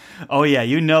through. Oh, yeah.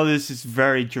 You know this is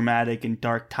very dramatic and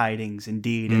dark tidings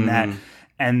indeed.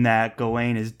 And that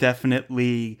Gawain is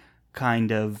definitely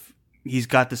kind of... He's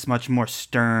got this much more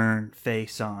stern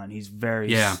face on. He's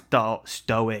very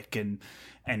stoic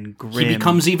and grim. He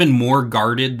becomes even more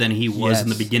guarded than he was in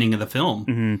the beginning of the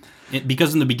film.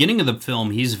 Because in the beginning of the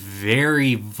film, he's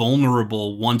very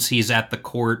vulnerable once he's at the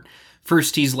court.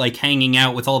 First, he's like hanging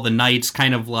out with all the knights,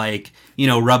 kind of like,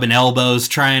 rubbing elbows,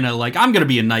 trying to like, I'm going to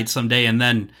be a knight someday. And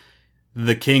then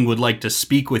the king would like to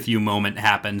speak with you moment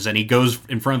happens. And he goes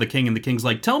in front of the king, and the king's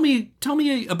like, tell me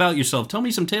about yourself. Tell me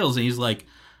some tales. And he's like,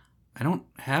 I don't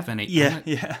have any.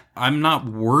 I'm not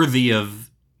worthy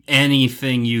of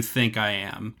anything you think I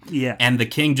am. Yeah. And the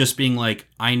king just being like,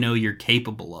 I know you're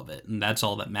capable of it, and that's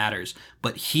all that matters.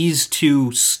 But he's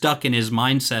too stuck in his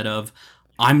mindset of,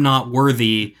 I'm not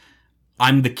worthy.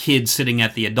 I'm the kid sitting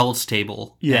at the adults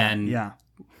table. I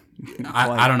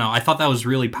don't know. I thought that was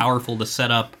really powerful to set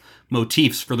up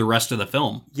motifs for the rest of the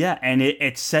film. Yeah, and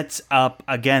it sets up,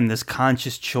 again, this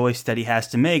conscious choice that he has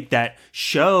to make that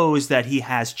shows that he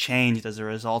has changed as a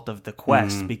result of the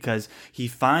quest, because he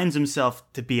finds himself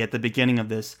to be, at the beginning of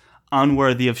this,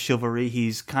 unworthy of chivalry.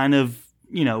 He's kind of,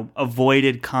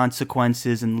 avoided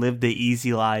consequences and lived the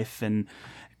easy life and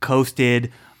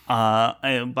coasted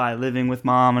by living with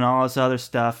mom and all this other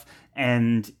stuff.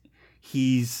 And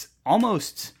he's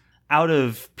almost... out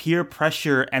of peer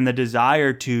pressure and the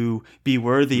desire to be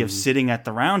worthy of sitting at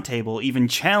the round table, even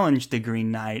challenge the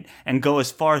Green Knight and go as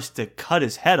far as to cut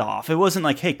his head off. It wasn't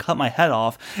like, hey, cut my head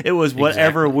off. It was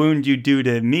whatever wound you do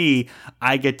to me,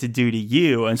 I get to do to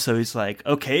you. And so he's like,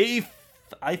 okay,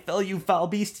 I fell, you foul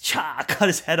beast. Cha, cut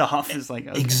his head off. It's like,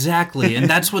 okay. Exactly. And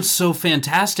that's what's so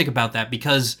fantastic about that,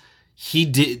 because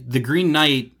the Green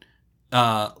Knight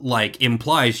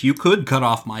implies you could cut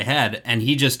off my head, and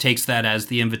he just takes that as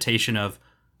the invitation of,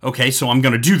 okay, so I'm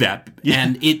going to do that. Yeah.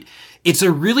 And it's a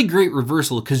really great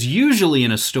reversal, because usually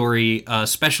in a story,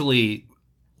 especially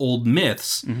old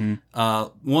myths,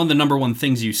 one of the number one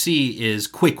things you see is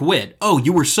quick wit. Oh,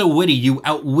 you were so witty, you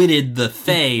outwitted the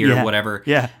Fae or whatever.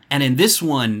 Yeah. And in this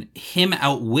one, him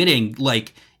outwitting,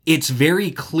 it's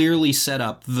very clearly set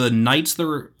up. The knights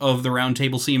of the Round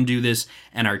Table see him do this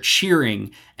and are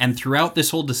cheering. And throughout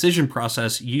this whole decision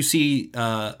process, you see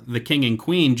the king and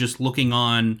queen just looking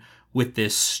on with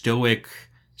this stoic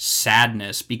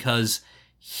sadness, because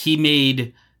he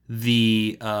made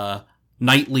the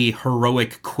knightly,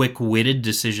 heroic, quick-witted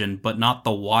decision, but not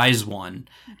the wise one.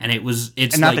 And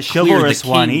it's not like the chivalrous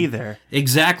one either.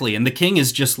 Exactly. And the king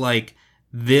is just like,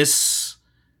 this,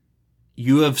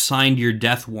 you have signed your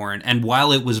death warrant. And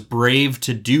while it was brave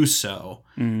to do so,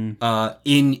 in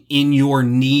your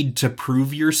need to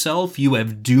prove yourself, you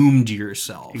have doomed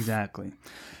yourself. Exactly.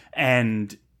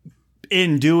 And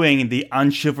in doing the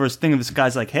unchivalrous thing, this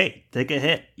guy's like, hey, take a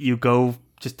hit. You go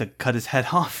just to cut his head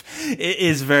off. It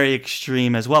is very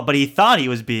extreme as well. But he thought he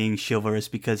was being chivalrous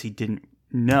because he didn't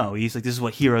know. He's like, this is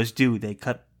what heroes do. They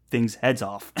cut things heads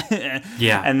off.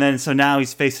 Yeah. And then so now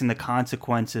he's facing the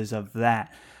consequences of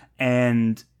that.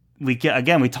 And we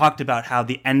talked about how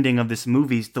the ending of this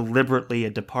movie is deliberately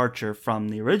a departure from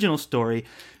the original story,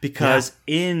 because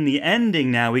in the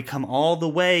ending now we come all the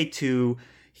way to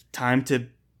time to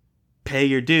pay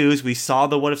your dues. We saw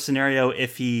the what if scenario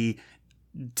if he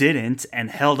didn't and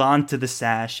held on to the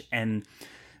sash and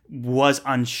was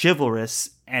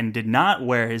unchivalrous and did not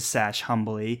wear his sash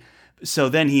humbly. So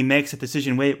then he makes a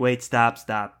decision, wait,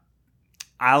 stop.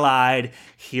 I lied.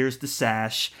 Here's the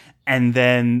sash. And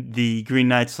then the Green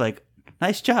Knight's like,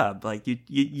 nice job. Like,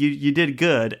 you did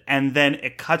good. And then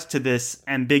it cuts to this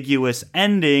ambiguous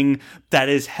ending that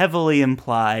is heavily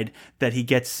implied that he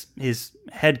gets his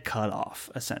head cut off,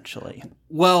 essentially.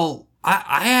 Well,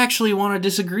 I actually want to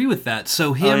disagree with that.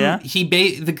 So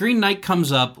the Green Knight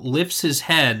comes up, lifts his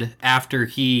head after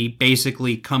he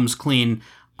basically comes clean.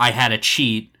 I had a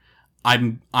cheat.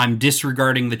 I'm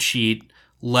disregarding the cheat.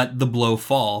 Let the blow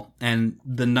fall. And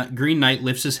the Green Knight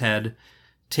lifts his head,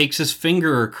 takes his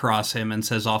finger across him and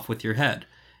says, off with your head.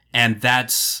 And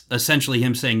that's essentially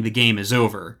him saying the game is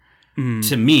over.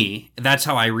 To me, that's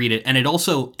how I read it. And it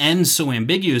also ends so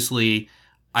ambiguously,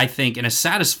 I think, in a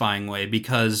satisfying way,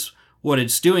 because what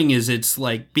it's doing is it's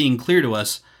like being clear to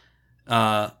us,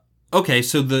 okay,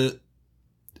 so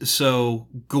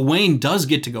Gawain does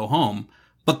get to go home,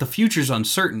 but the future's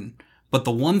uncertain. But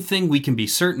the one thing we can be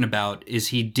certain about is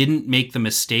he didn't make the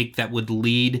mistake that would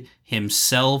lead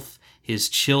himself, his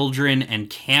children, and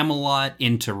Camelot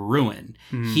into ruin.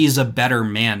 He's a better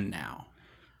man now.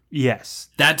 Yes.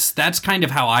 That's kind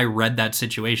of how I read that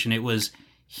situation. It was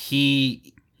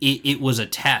it was a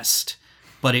test,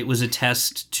 but it was a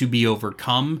test to be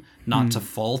overcome, not to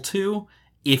fall to,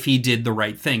 if he did the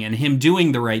right thing. And him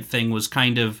doing the right thing was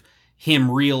kind of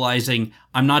him realizing,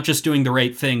 I'm not just doing the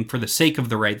right thing for the sake of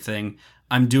the right thing.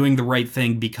 I'm doing the right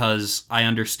thing because I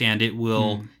understand it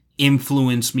will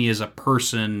influence me as a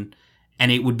person,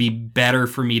 and it would be better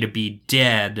for me to be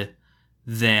dead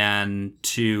than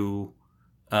to,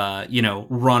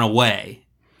 run away,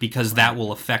 because that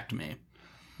will affect me.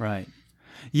 Right.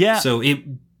 Yeah. So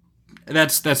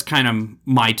that's kind of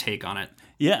my take on it.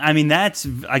 Yeah, I mean, that's,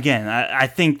 again, I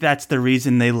think that's the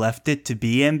reason they left it to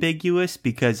be ambiguous,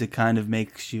 because it kind of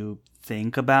makes you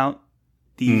think about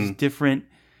these different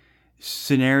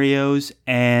scenarios.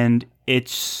 And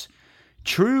it's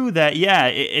true that,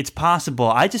 it's possible.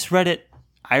 I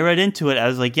read into it. I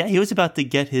was like, he was about to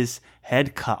get his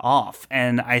head cut off.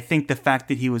 And I think the fact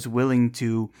that he was willing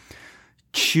to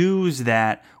choose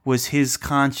that was his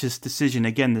conscious decision.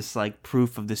 Again, this like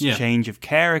proof of this change of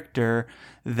character,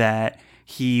 that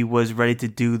he was ready to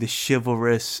do the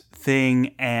chivalrous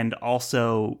thing and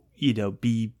also,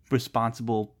 be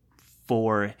responsible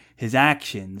for his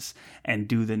actions and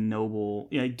do the noble,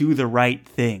 do the right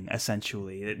thing,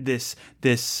 essentially. This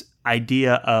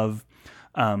idea of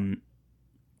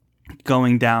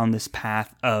going down this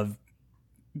path of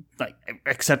like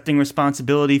accepting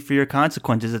responsibility for your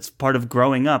consequences. It's part of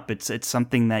growing up. It's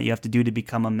something that you have to do to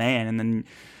become a man, and then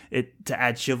to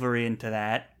add chivalry into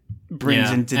that brings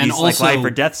into these also, like life or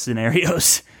death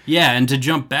scenarios. Yeah, and to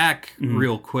jump back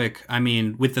real quick, I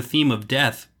mean, with the theme of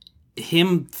death,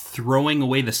 him throwing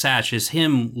away the sash is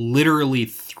him literally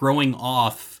throwing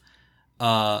off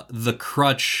the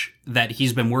crutch that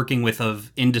he's been working with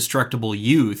of indestructible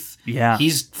youth. Yeah.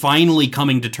 He's finally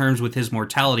coming to terms with his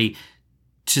mortality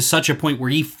to such a point where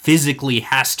he physically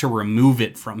has to remove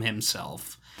it from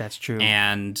himself. That's true.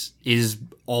 And is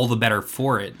all the better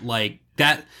for it. Like,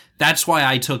 that's why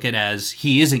I took it as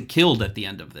he isn't killed at the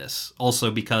end of this. Also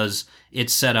because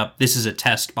it's set up, this is a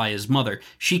test by his mother.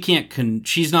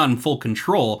 She's not in full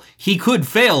control. He could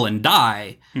fail and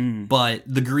die, but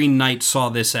the Green Knight saw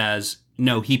this as,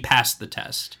 no, he passed the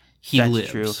test. He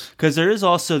lives. That's true. Because there is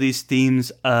also these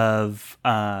themes of,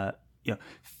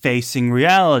 facing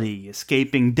reality,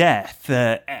 escaping death,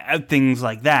 things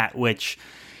like that, which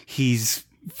he's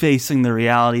facing the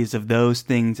realities of those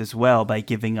things as well by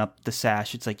giving up the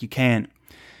sash. It's like you can't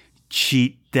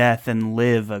cheat death and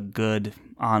live a good,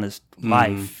 honest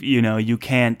life. You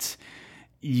can't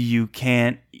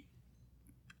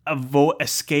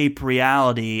escape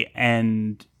reality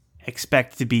and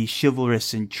expect to be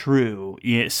chivalrous and true.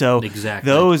 Yeah, so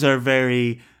Exactly. those are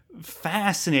very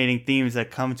fascinating themes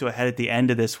that come to a head at the end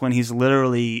of this, when he's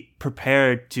literally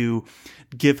prepared to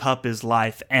give up his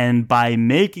life. And by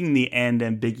making the end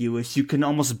ambiguous, you can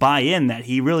almost buy in that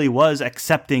he really was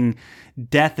accepting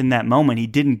death in that moment. He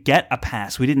didn't get a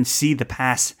pass. We didn't see the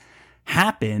pass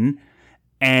happen,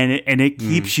 and it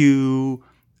keeps you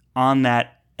on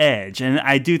that edge. And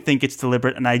I do think it's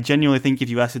deliberate, and I genuinely think if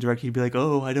you ask the director, he'd be like,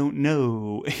 "Oh, I don't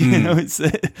know." You know, it's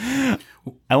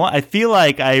I feel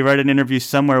like I read an interview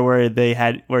somewhere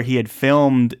where he had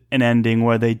filmed an ending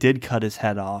where they did cut his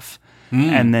head off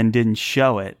and then didn't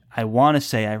show it. I want to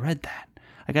say I read that.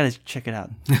 I got to check it out.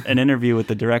 An interview with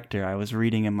the director I was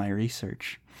reading in my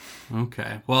research.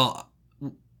 Okay. Well,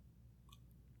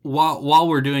 while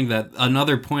we're doing that,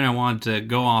 another point I wanted to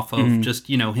go off of, just,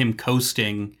 him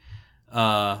coasting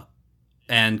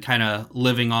and kind of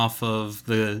living off of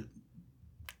the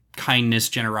kindness,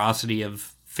 generosity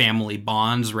of family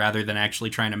bonds rather than actually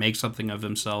trying to make something of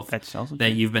himself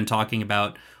that you've been talking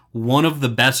about. One of the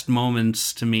best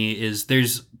moments to me is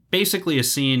there's basically a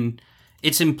scene.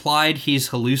 It's implied he's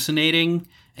hallucinating.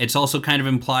 It's also kind of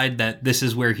implied that this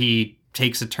is where he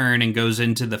takes a turn and goes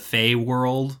into the Fey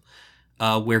world,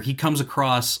 where he comes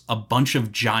across a bunch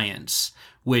of giants,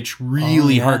 which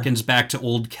really harkens back to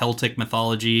old Celtic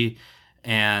mythology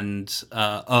and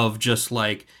of just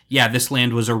like, this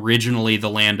land was originally the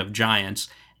land of giants.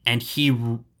 And he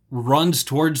runs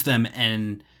towards them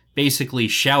and basically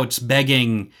shouts,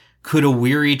 begging, "Could a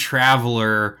weary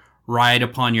traveler ride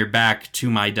upon your back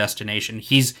to my destination?"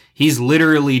 He's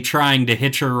literally trying to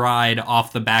hitch a ride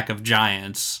off the back of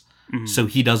giants so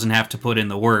he doesn't have to put in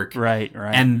the work. Right.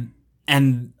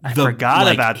 And I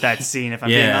forgot about that scene, if I'm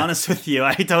being honest with you.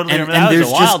 I totally remember that was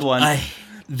a wild one.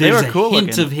 There's a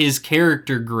hint of his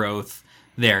character growth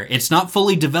there. It's not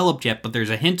fully developed yet, but there's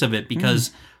a hint of it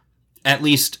because, at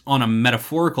least on a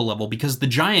metaphorical level, because the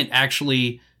giant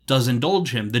actually does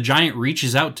indulge him. The giant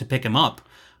reaches out to pick him up,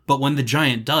 but when the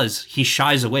giant does, he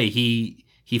shies away. He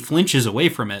flinches away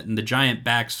from it, and the giant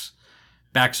backs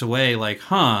away like,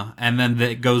 and then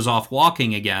it goes off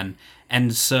walking again.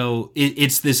 And so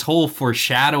it's this whole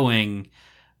foreshadowing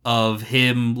of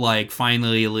him like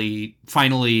finally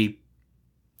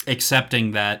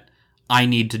accepting that I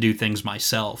need to do things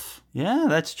myself. Yeah,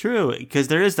 that's true. Because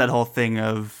there is that whole thing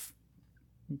of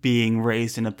being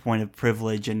raised in a point of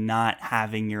privilege and not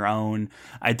having your own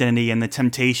identity, and the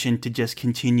temptation to just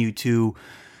continue to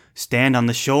stand on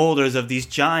the shoulders of these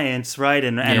giants, right?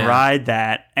 And ride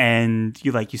that. And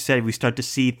like you said, we start to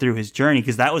see through his journey,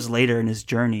 because that was later in his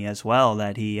journey as well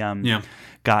that he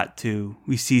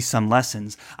we see some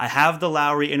lessons. I have the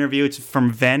Lowry interview. It's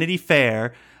from Vanity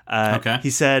Fair. He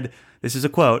said, this is a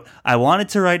quote, "I wanted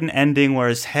to write an ending where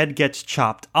his head gets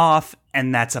chopped off,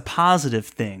 and that's a positive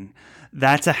thing.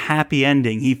 That's a happy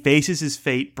ending. He faces his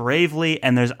fate bravely,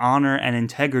 and there's honor and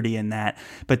integrity in that.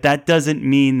 But that doesn't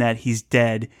mean that he's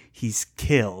dead. He's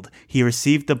killed. He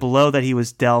received the blow that he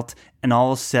was dealt, and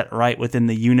all is set right within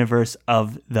the universe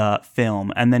of the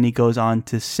film." And then he goes on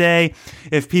to say,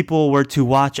 if people were to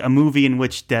watch a movie in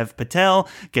which Dev Patel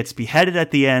gets beheaded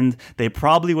at the end, they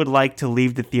probably would like to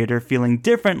leave the theater feeling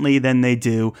differently than they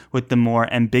do with the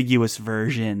more ambiguous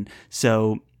version.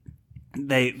 So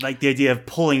they like the idea of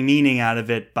pulling meaning out of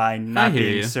it by not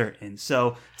being certain.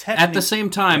 So at the same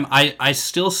time, I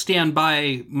still stand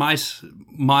by my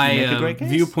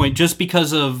viewpoint, just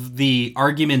because of the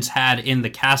arguments had in the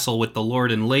castle with the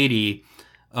Lord and Lady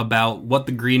about what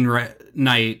the Green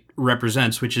Knight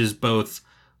represents, which is both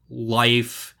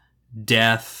life,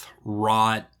 death,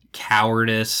 rot,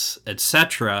 cowardice,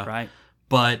 etc. Right.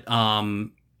 But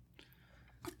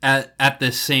at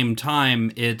the same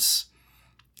time,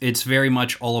 it's very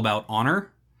much all about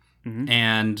honor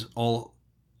and all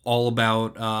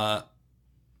about,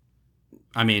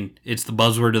 it's the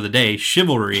buzzword of the day,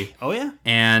 chivalry. Oh, yeah.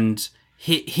 And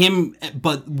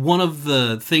but one of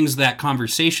the things that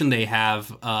conversation they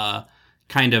have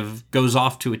kind of goes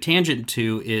off to a tangent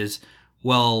to is,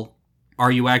 well,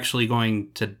 are you actually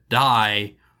going to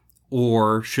die,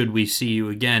 or should we see you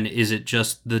again? Is it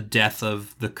just the death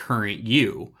of the current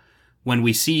you? When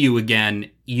we see you again,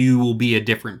 you will be a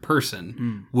different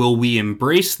person. Will we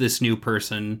embrace this new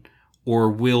person, or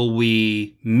will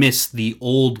we miss the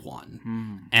old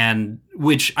one? And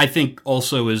which I think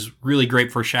also is really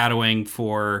great foreshadowing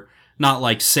for not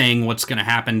like saying what's going to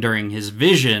happen during his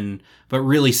vision, but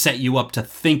really set you up to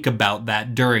think about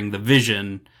that during the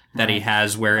vision that he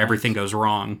has where everything goes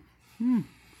wrong.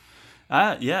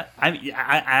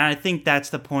 I think that's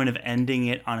the point of ending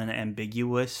it on an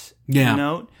ambiguous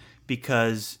note.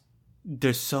 because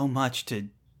there's so much to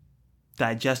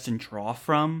digest and draw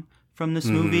from this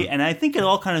movie, and I think it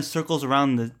all kind of circles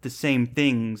around the same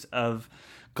things of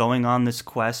going on this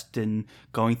quest and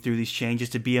going through these changes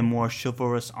to be a more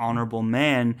chivalrous, honorable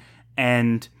man,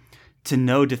 and to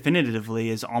know definitively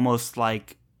is almost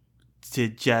like to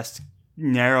just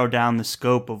narrow down the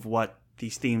scope of what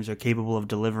these themes are capable of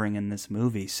delivering in this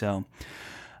movie. So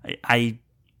I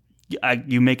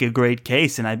you make a great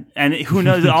case, and who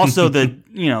knows, also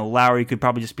Lowry could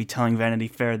probably just be telling Vanity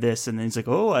Fair this, and then he's like,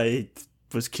 oh, I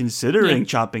was considering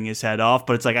chopping his head off,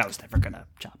 but it's like, I was never gonna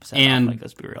chop his head off. Like,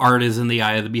 let's be real. Art is in the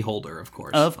eye of the beholder, of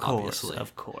course. Obviously.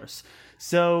 Of course.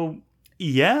 So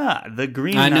yeah, the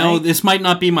Green Knight. I know this might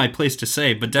not be my place to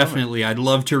say, but definitely I'd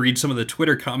love to read some of the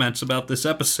Twitter comments about this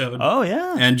episode. Oh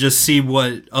yeah, and just see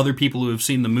what other people who have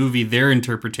seen the movie, their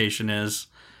interpretation is.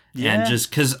 Yeah. And just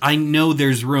because I know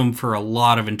there's room for a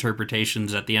lot of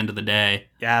interpretations at the end of the day.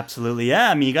 Yeah, absolutely.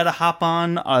 Yeah, I mean, you got to hop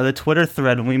on the Twitter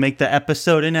thread when we make the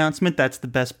episode announcement. That's the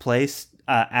best place,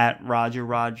 at Roger.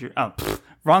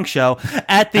 Wrong show.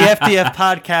 At the FDF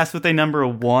podcast with a number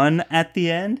 1 at the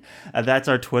end. That's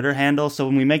our Twitter handle. So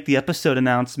when we make the episode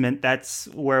announcement, that's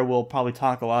where we'll probably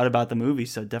talk a lot about the movie.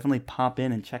 So definitely pop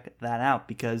in and check that out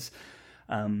because,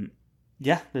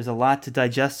 there's a lot to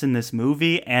digest in this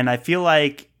movie. And I feel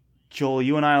like, Joel,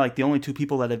 you and I are like the only two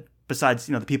people that have, besides,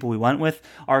 the people we went with,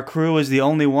 our crew is the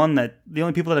only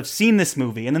people that have seen this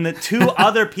movie. And then the 2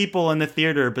 other people in the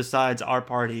theater besides our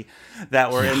party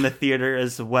that were in the theater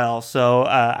as well. So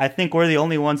I think we're the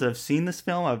only ones that have seen this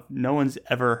film. No one's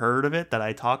ever heard of it that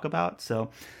I talk about. So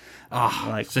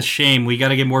it's a shame. We got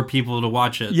to get more people to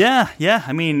watch it. Yeah.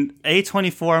 I mean,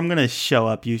 A24, I'm going to show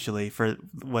up usually for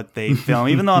what they film,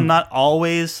 even though I'm not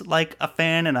always like a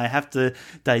fan and I have to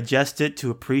digest it to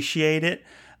appreciate it.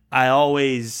 I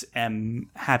always am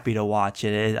happy to watch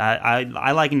it.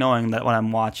 I like knowing that what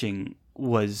I'm watching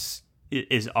is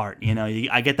art.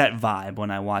 I get that vibe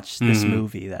when I watch this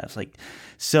movie that's like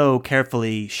so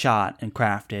carefully shot and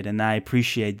crafted, and I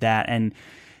appreciate that. And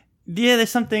yeah, there's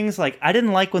some things like I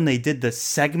didn't like when they did the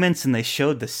segments and they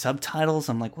showed the subtitles.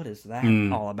 I'm like, what is that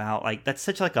all about? Like, that's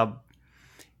such like a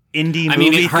indie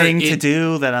movie thing to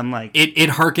do that I'm like... It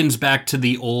harkens back to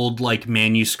the old like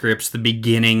manuscripts, the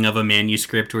beginning of a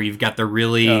manuscript where you've got the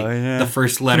really... the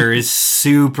first letter is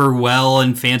super well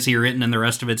and fancy written and the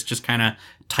rest of it's just kind of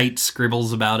tight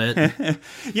scribbles about it.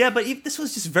 Yeah, but this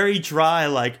was just very dry,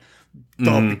 like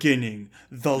the beginning,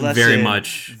 the lesson, very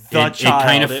much. The child. It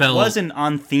kind of felt... It wasn't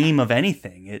on theme of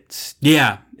anything. It's...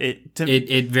 Yeah.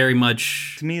 It very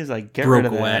much... To me, is like, get rid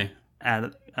of away.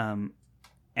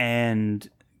 And...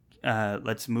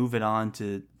 let's move it on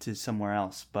to somewhere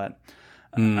else. But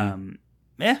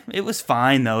it was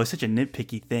fine though. It's such a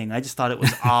nitpicky thing. I just thought it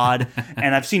was odd.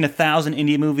 And I've seen 1,000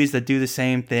 indie movies that do the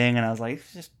same thing, and I was like, it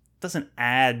just doesn't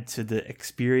add to the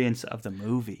experience of the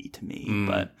movie to me.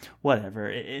 But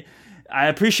whatever. I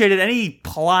appreciated any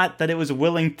plot that it was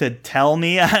willing to tell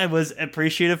me. I was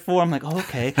appreciative for. I'm like, oh,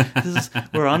 okay,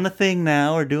 we're on the thing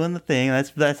now. We're doing the thing.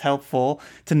 That's helpful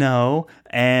to know.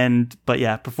 But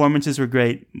yeah, performances were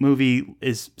great. Movie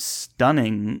is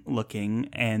stunning looking,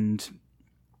 and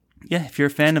yeah, if you're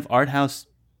a fan of art house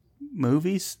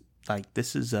movies, like,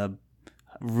 this is a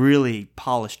really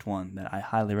polished one that I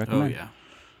highly recommend. Oh yeah,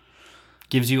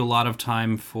 gives you a lot of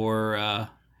time for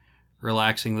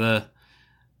relaxing.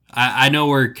 I know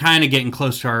we're kind of getting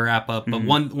close to our wrap up, but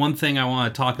one thing I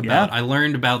want to talk about, I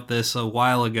learned about this a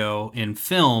while ago in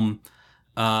film.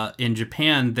 In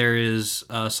Japan, there is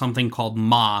something called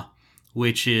ma,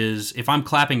 which is, if I'm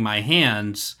clapping my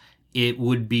hands, it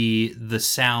would be the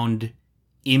sound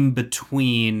in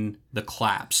between the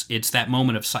claps. It's that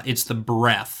moment of it's the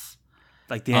breath.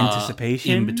 Like the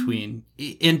anticipation? In between.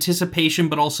 Anticipation,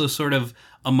 but also sort of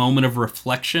a moment of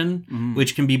reflection,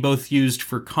 which can be both used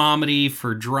for comedy,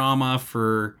 for drama,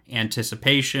 for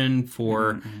anticipation,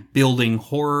 for building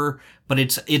horror. But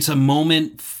it's a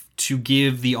moment to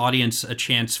give the audience a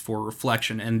chance for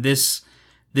reflection. And this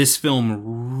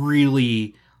film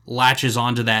really latches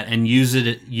onto that and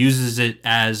uses it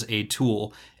as a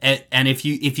tool. And if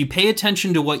you pay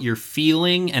attention to what you're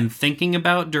feeling and thinking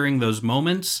about during those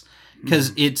moments,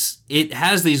 because it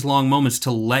has these long moments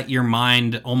to let your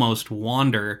mind almost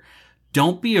wander.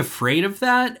 Don't be afraid of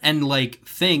that, and like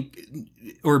think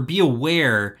or be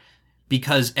aware,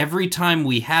 because every time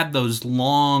we had those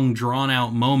long drawn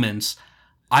out moments,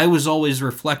 I was always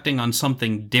reflecting on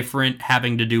something different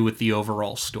having to do with the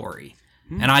overall story.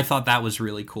 And I thought that was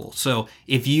really cool. So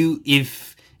if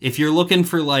you're looking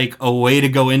for like a way to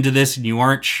go into this and you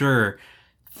aren't sure,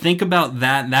 think about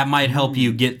that. That might help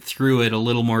you get through it a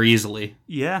little more easily.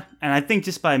 Yeah, and I think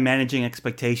just by managing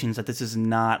expectations that this is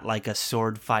not like a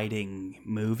sword fighting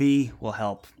movie will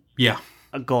help. Yeah.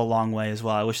 Go a long way as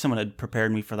well. I wish someone had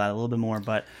prepared me for that a little bit more,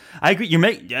 but I agree.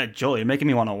 Joel, you're making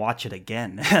me want to watch it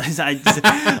again. I was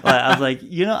like,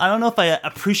 I don't know if I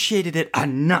appreciated it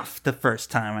enough the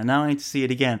first time. I now need to see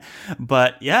it again.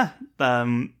 But yeah,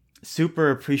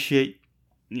 super appreciate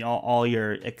all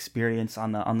your experience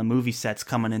on the movie sets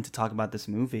coming in to talk about this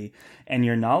movie and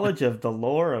your knowledge of the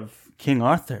lore of King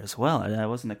Arthur as well. I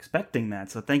wasn't expecting that,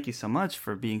 so thank you so much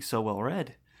for being so well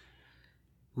read.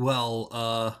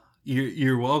 Well,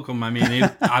 you're welcome. I mean,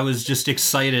 I was just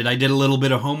excited. I did a little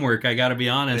bit of homework, I gotta be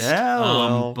honest.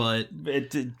 Yeah, but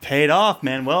it paid off,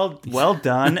 man. Well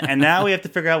done. And now we have to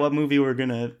figure out what movie we're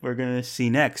gonna see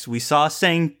next. We saw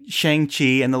Shang-Chi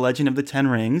and the Legend of the Ten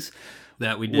Rings.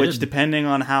 That we did. Which, depending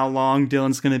on how long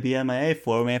Dylan's going to be MIA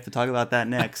for, we may have to talk about that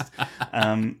next.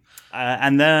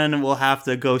 And then we'll have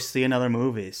to go see another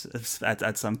movie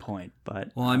at some point. But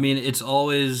well, I mean, it's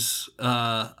always,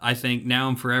 I think, now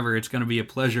and forever, it's going to be a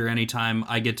pleasure anytime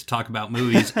I get to talk about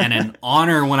movies, and an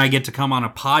honor when I get to come on a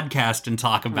podcast and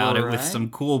talk about it with some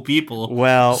cool people.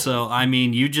 Well, so, I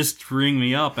mean, you just ring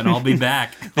me up and I'll be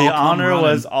back. The honor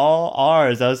was all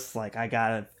ours. I was like, I got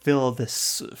to fill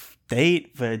this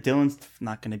date, but Dylan's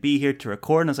not going to be here to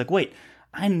record. And I was like, wait,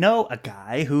 I know a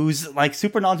guy who's like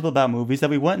super knowledgeable about movies, that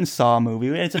we went and saw a movie.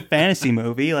 It's a fantasy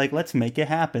movie. Like, let's make it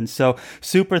happen. So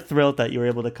super thrilled that you were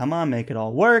able to come on, make it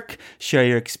all work, share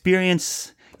your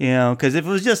experience. Because if it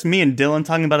was just me and Dylan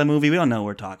talking about a movie, we don't know what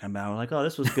we're talking about. We're like, oh,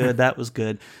 this was good, that was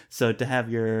good. So to have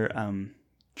your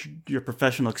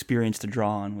professional experience to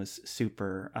draw on was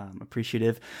super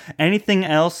appreciative. Anything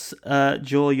else,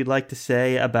 Joel, you'd like to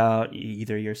say about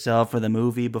either yourself or the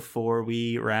movie before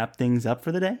we wrap things up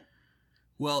for the day?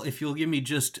 Well, if you'll give me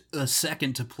just a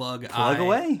second to plug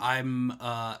away. I'm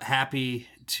happy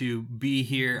to be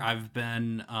here. I've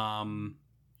been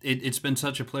it's been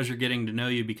such a pleasure getting to know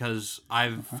you, because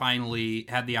I've finally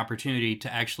had the opportunity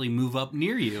to actually move up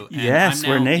near you. And yes, I'm now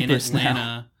we're neighbors in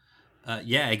Atlanta now.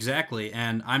 Yeah, exactly.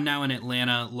 And I'm now in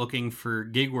Atlanta looking for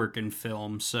gig work in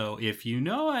film. So if you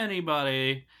know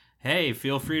anybody, hey,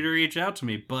 feel free to reach out to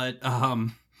me. But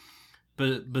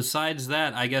besides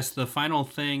that, I guess the final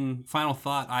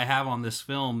thought I have on this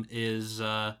film is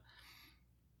the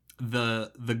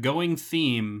going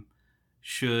theme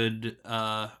should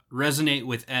resonate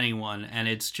with anyone, and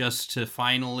it's just to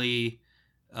finally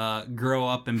grow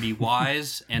up and be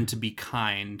wise and to be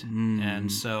kind.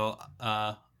 And so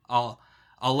I'll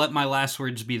let my last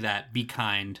words be that. Be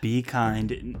kind. Be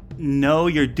kind. Know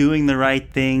you're doing the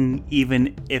right thing,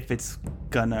 even if it's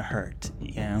gonna hurt.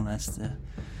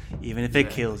 Even if it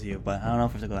kills you. But I don't know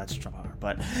if we have to go that far.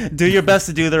 But do your best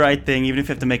to do the right thing, even if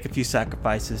you have to make a few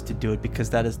sacrifices to do it, because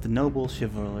that is the noble,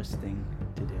 chivalrous thing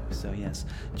to do. So yes,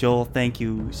 Joel, thank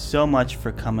you so much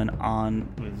for coming on.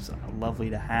 It was lovely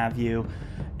to have you.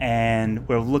 And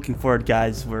we're looking forward,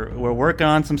 guys. We're working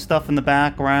on some stuff in the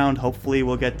background. Hopefully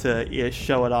we'll get to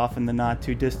show it off in the not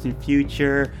too distant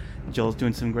future. Joel's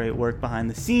doing some great work behind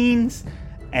the scenes.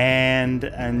 And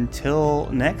until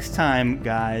next time,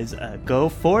 guys, go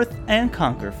forth and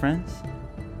conquer, friends.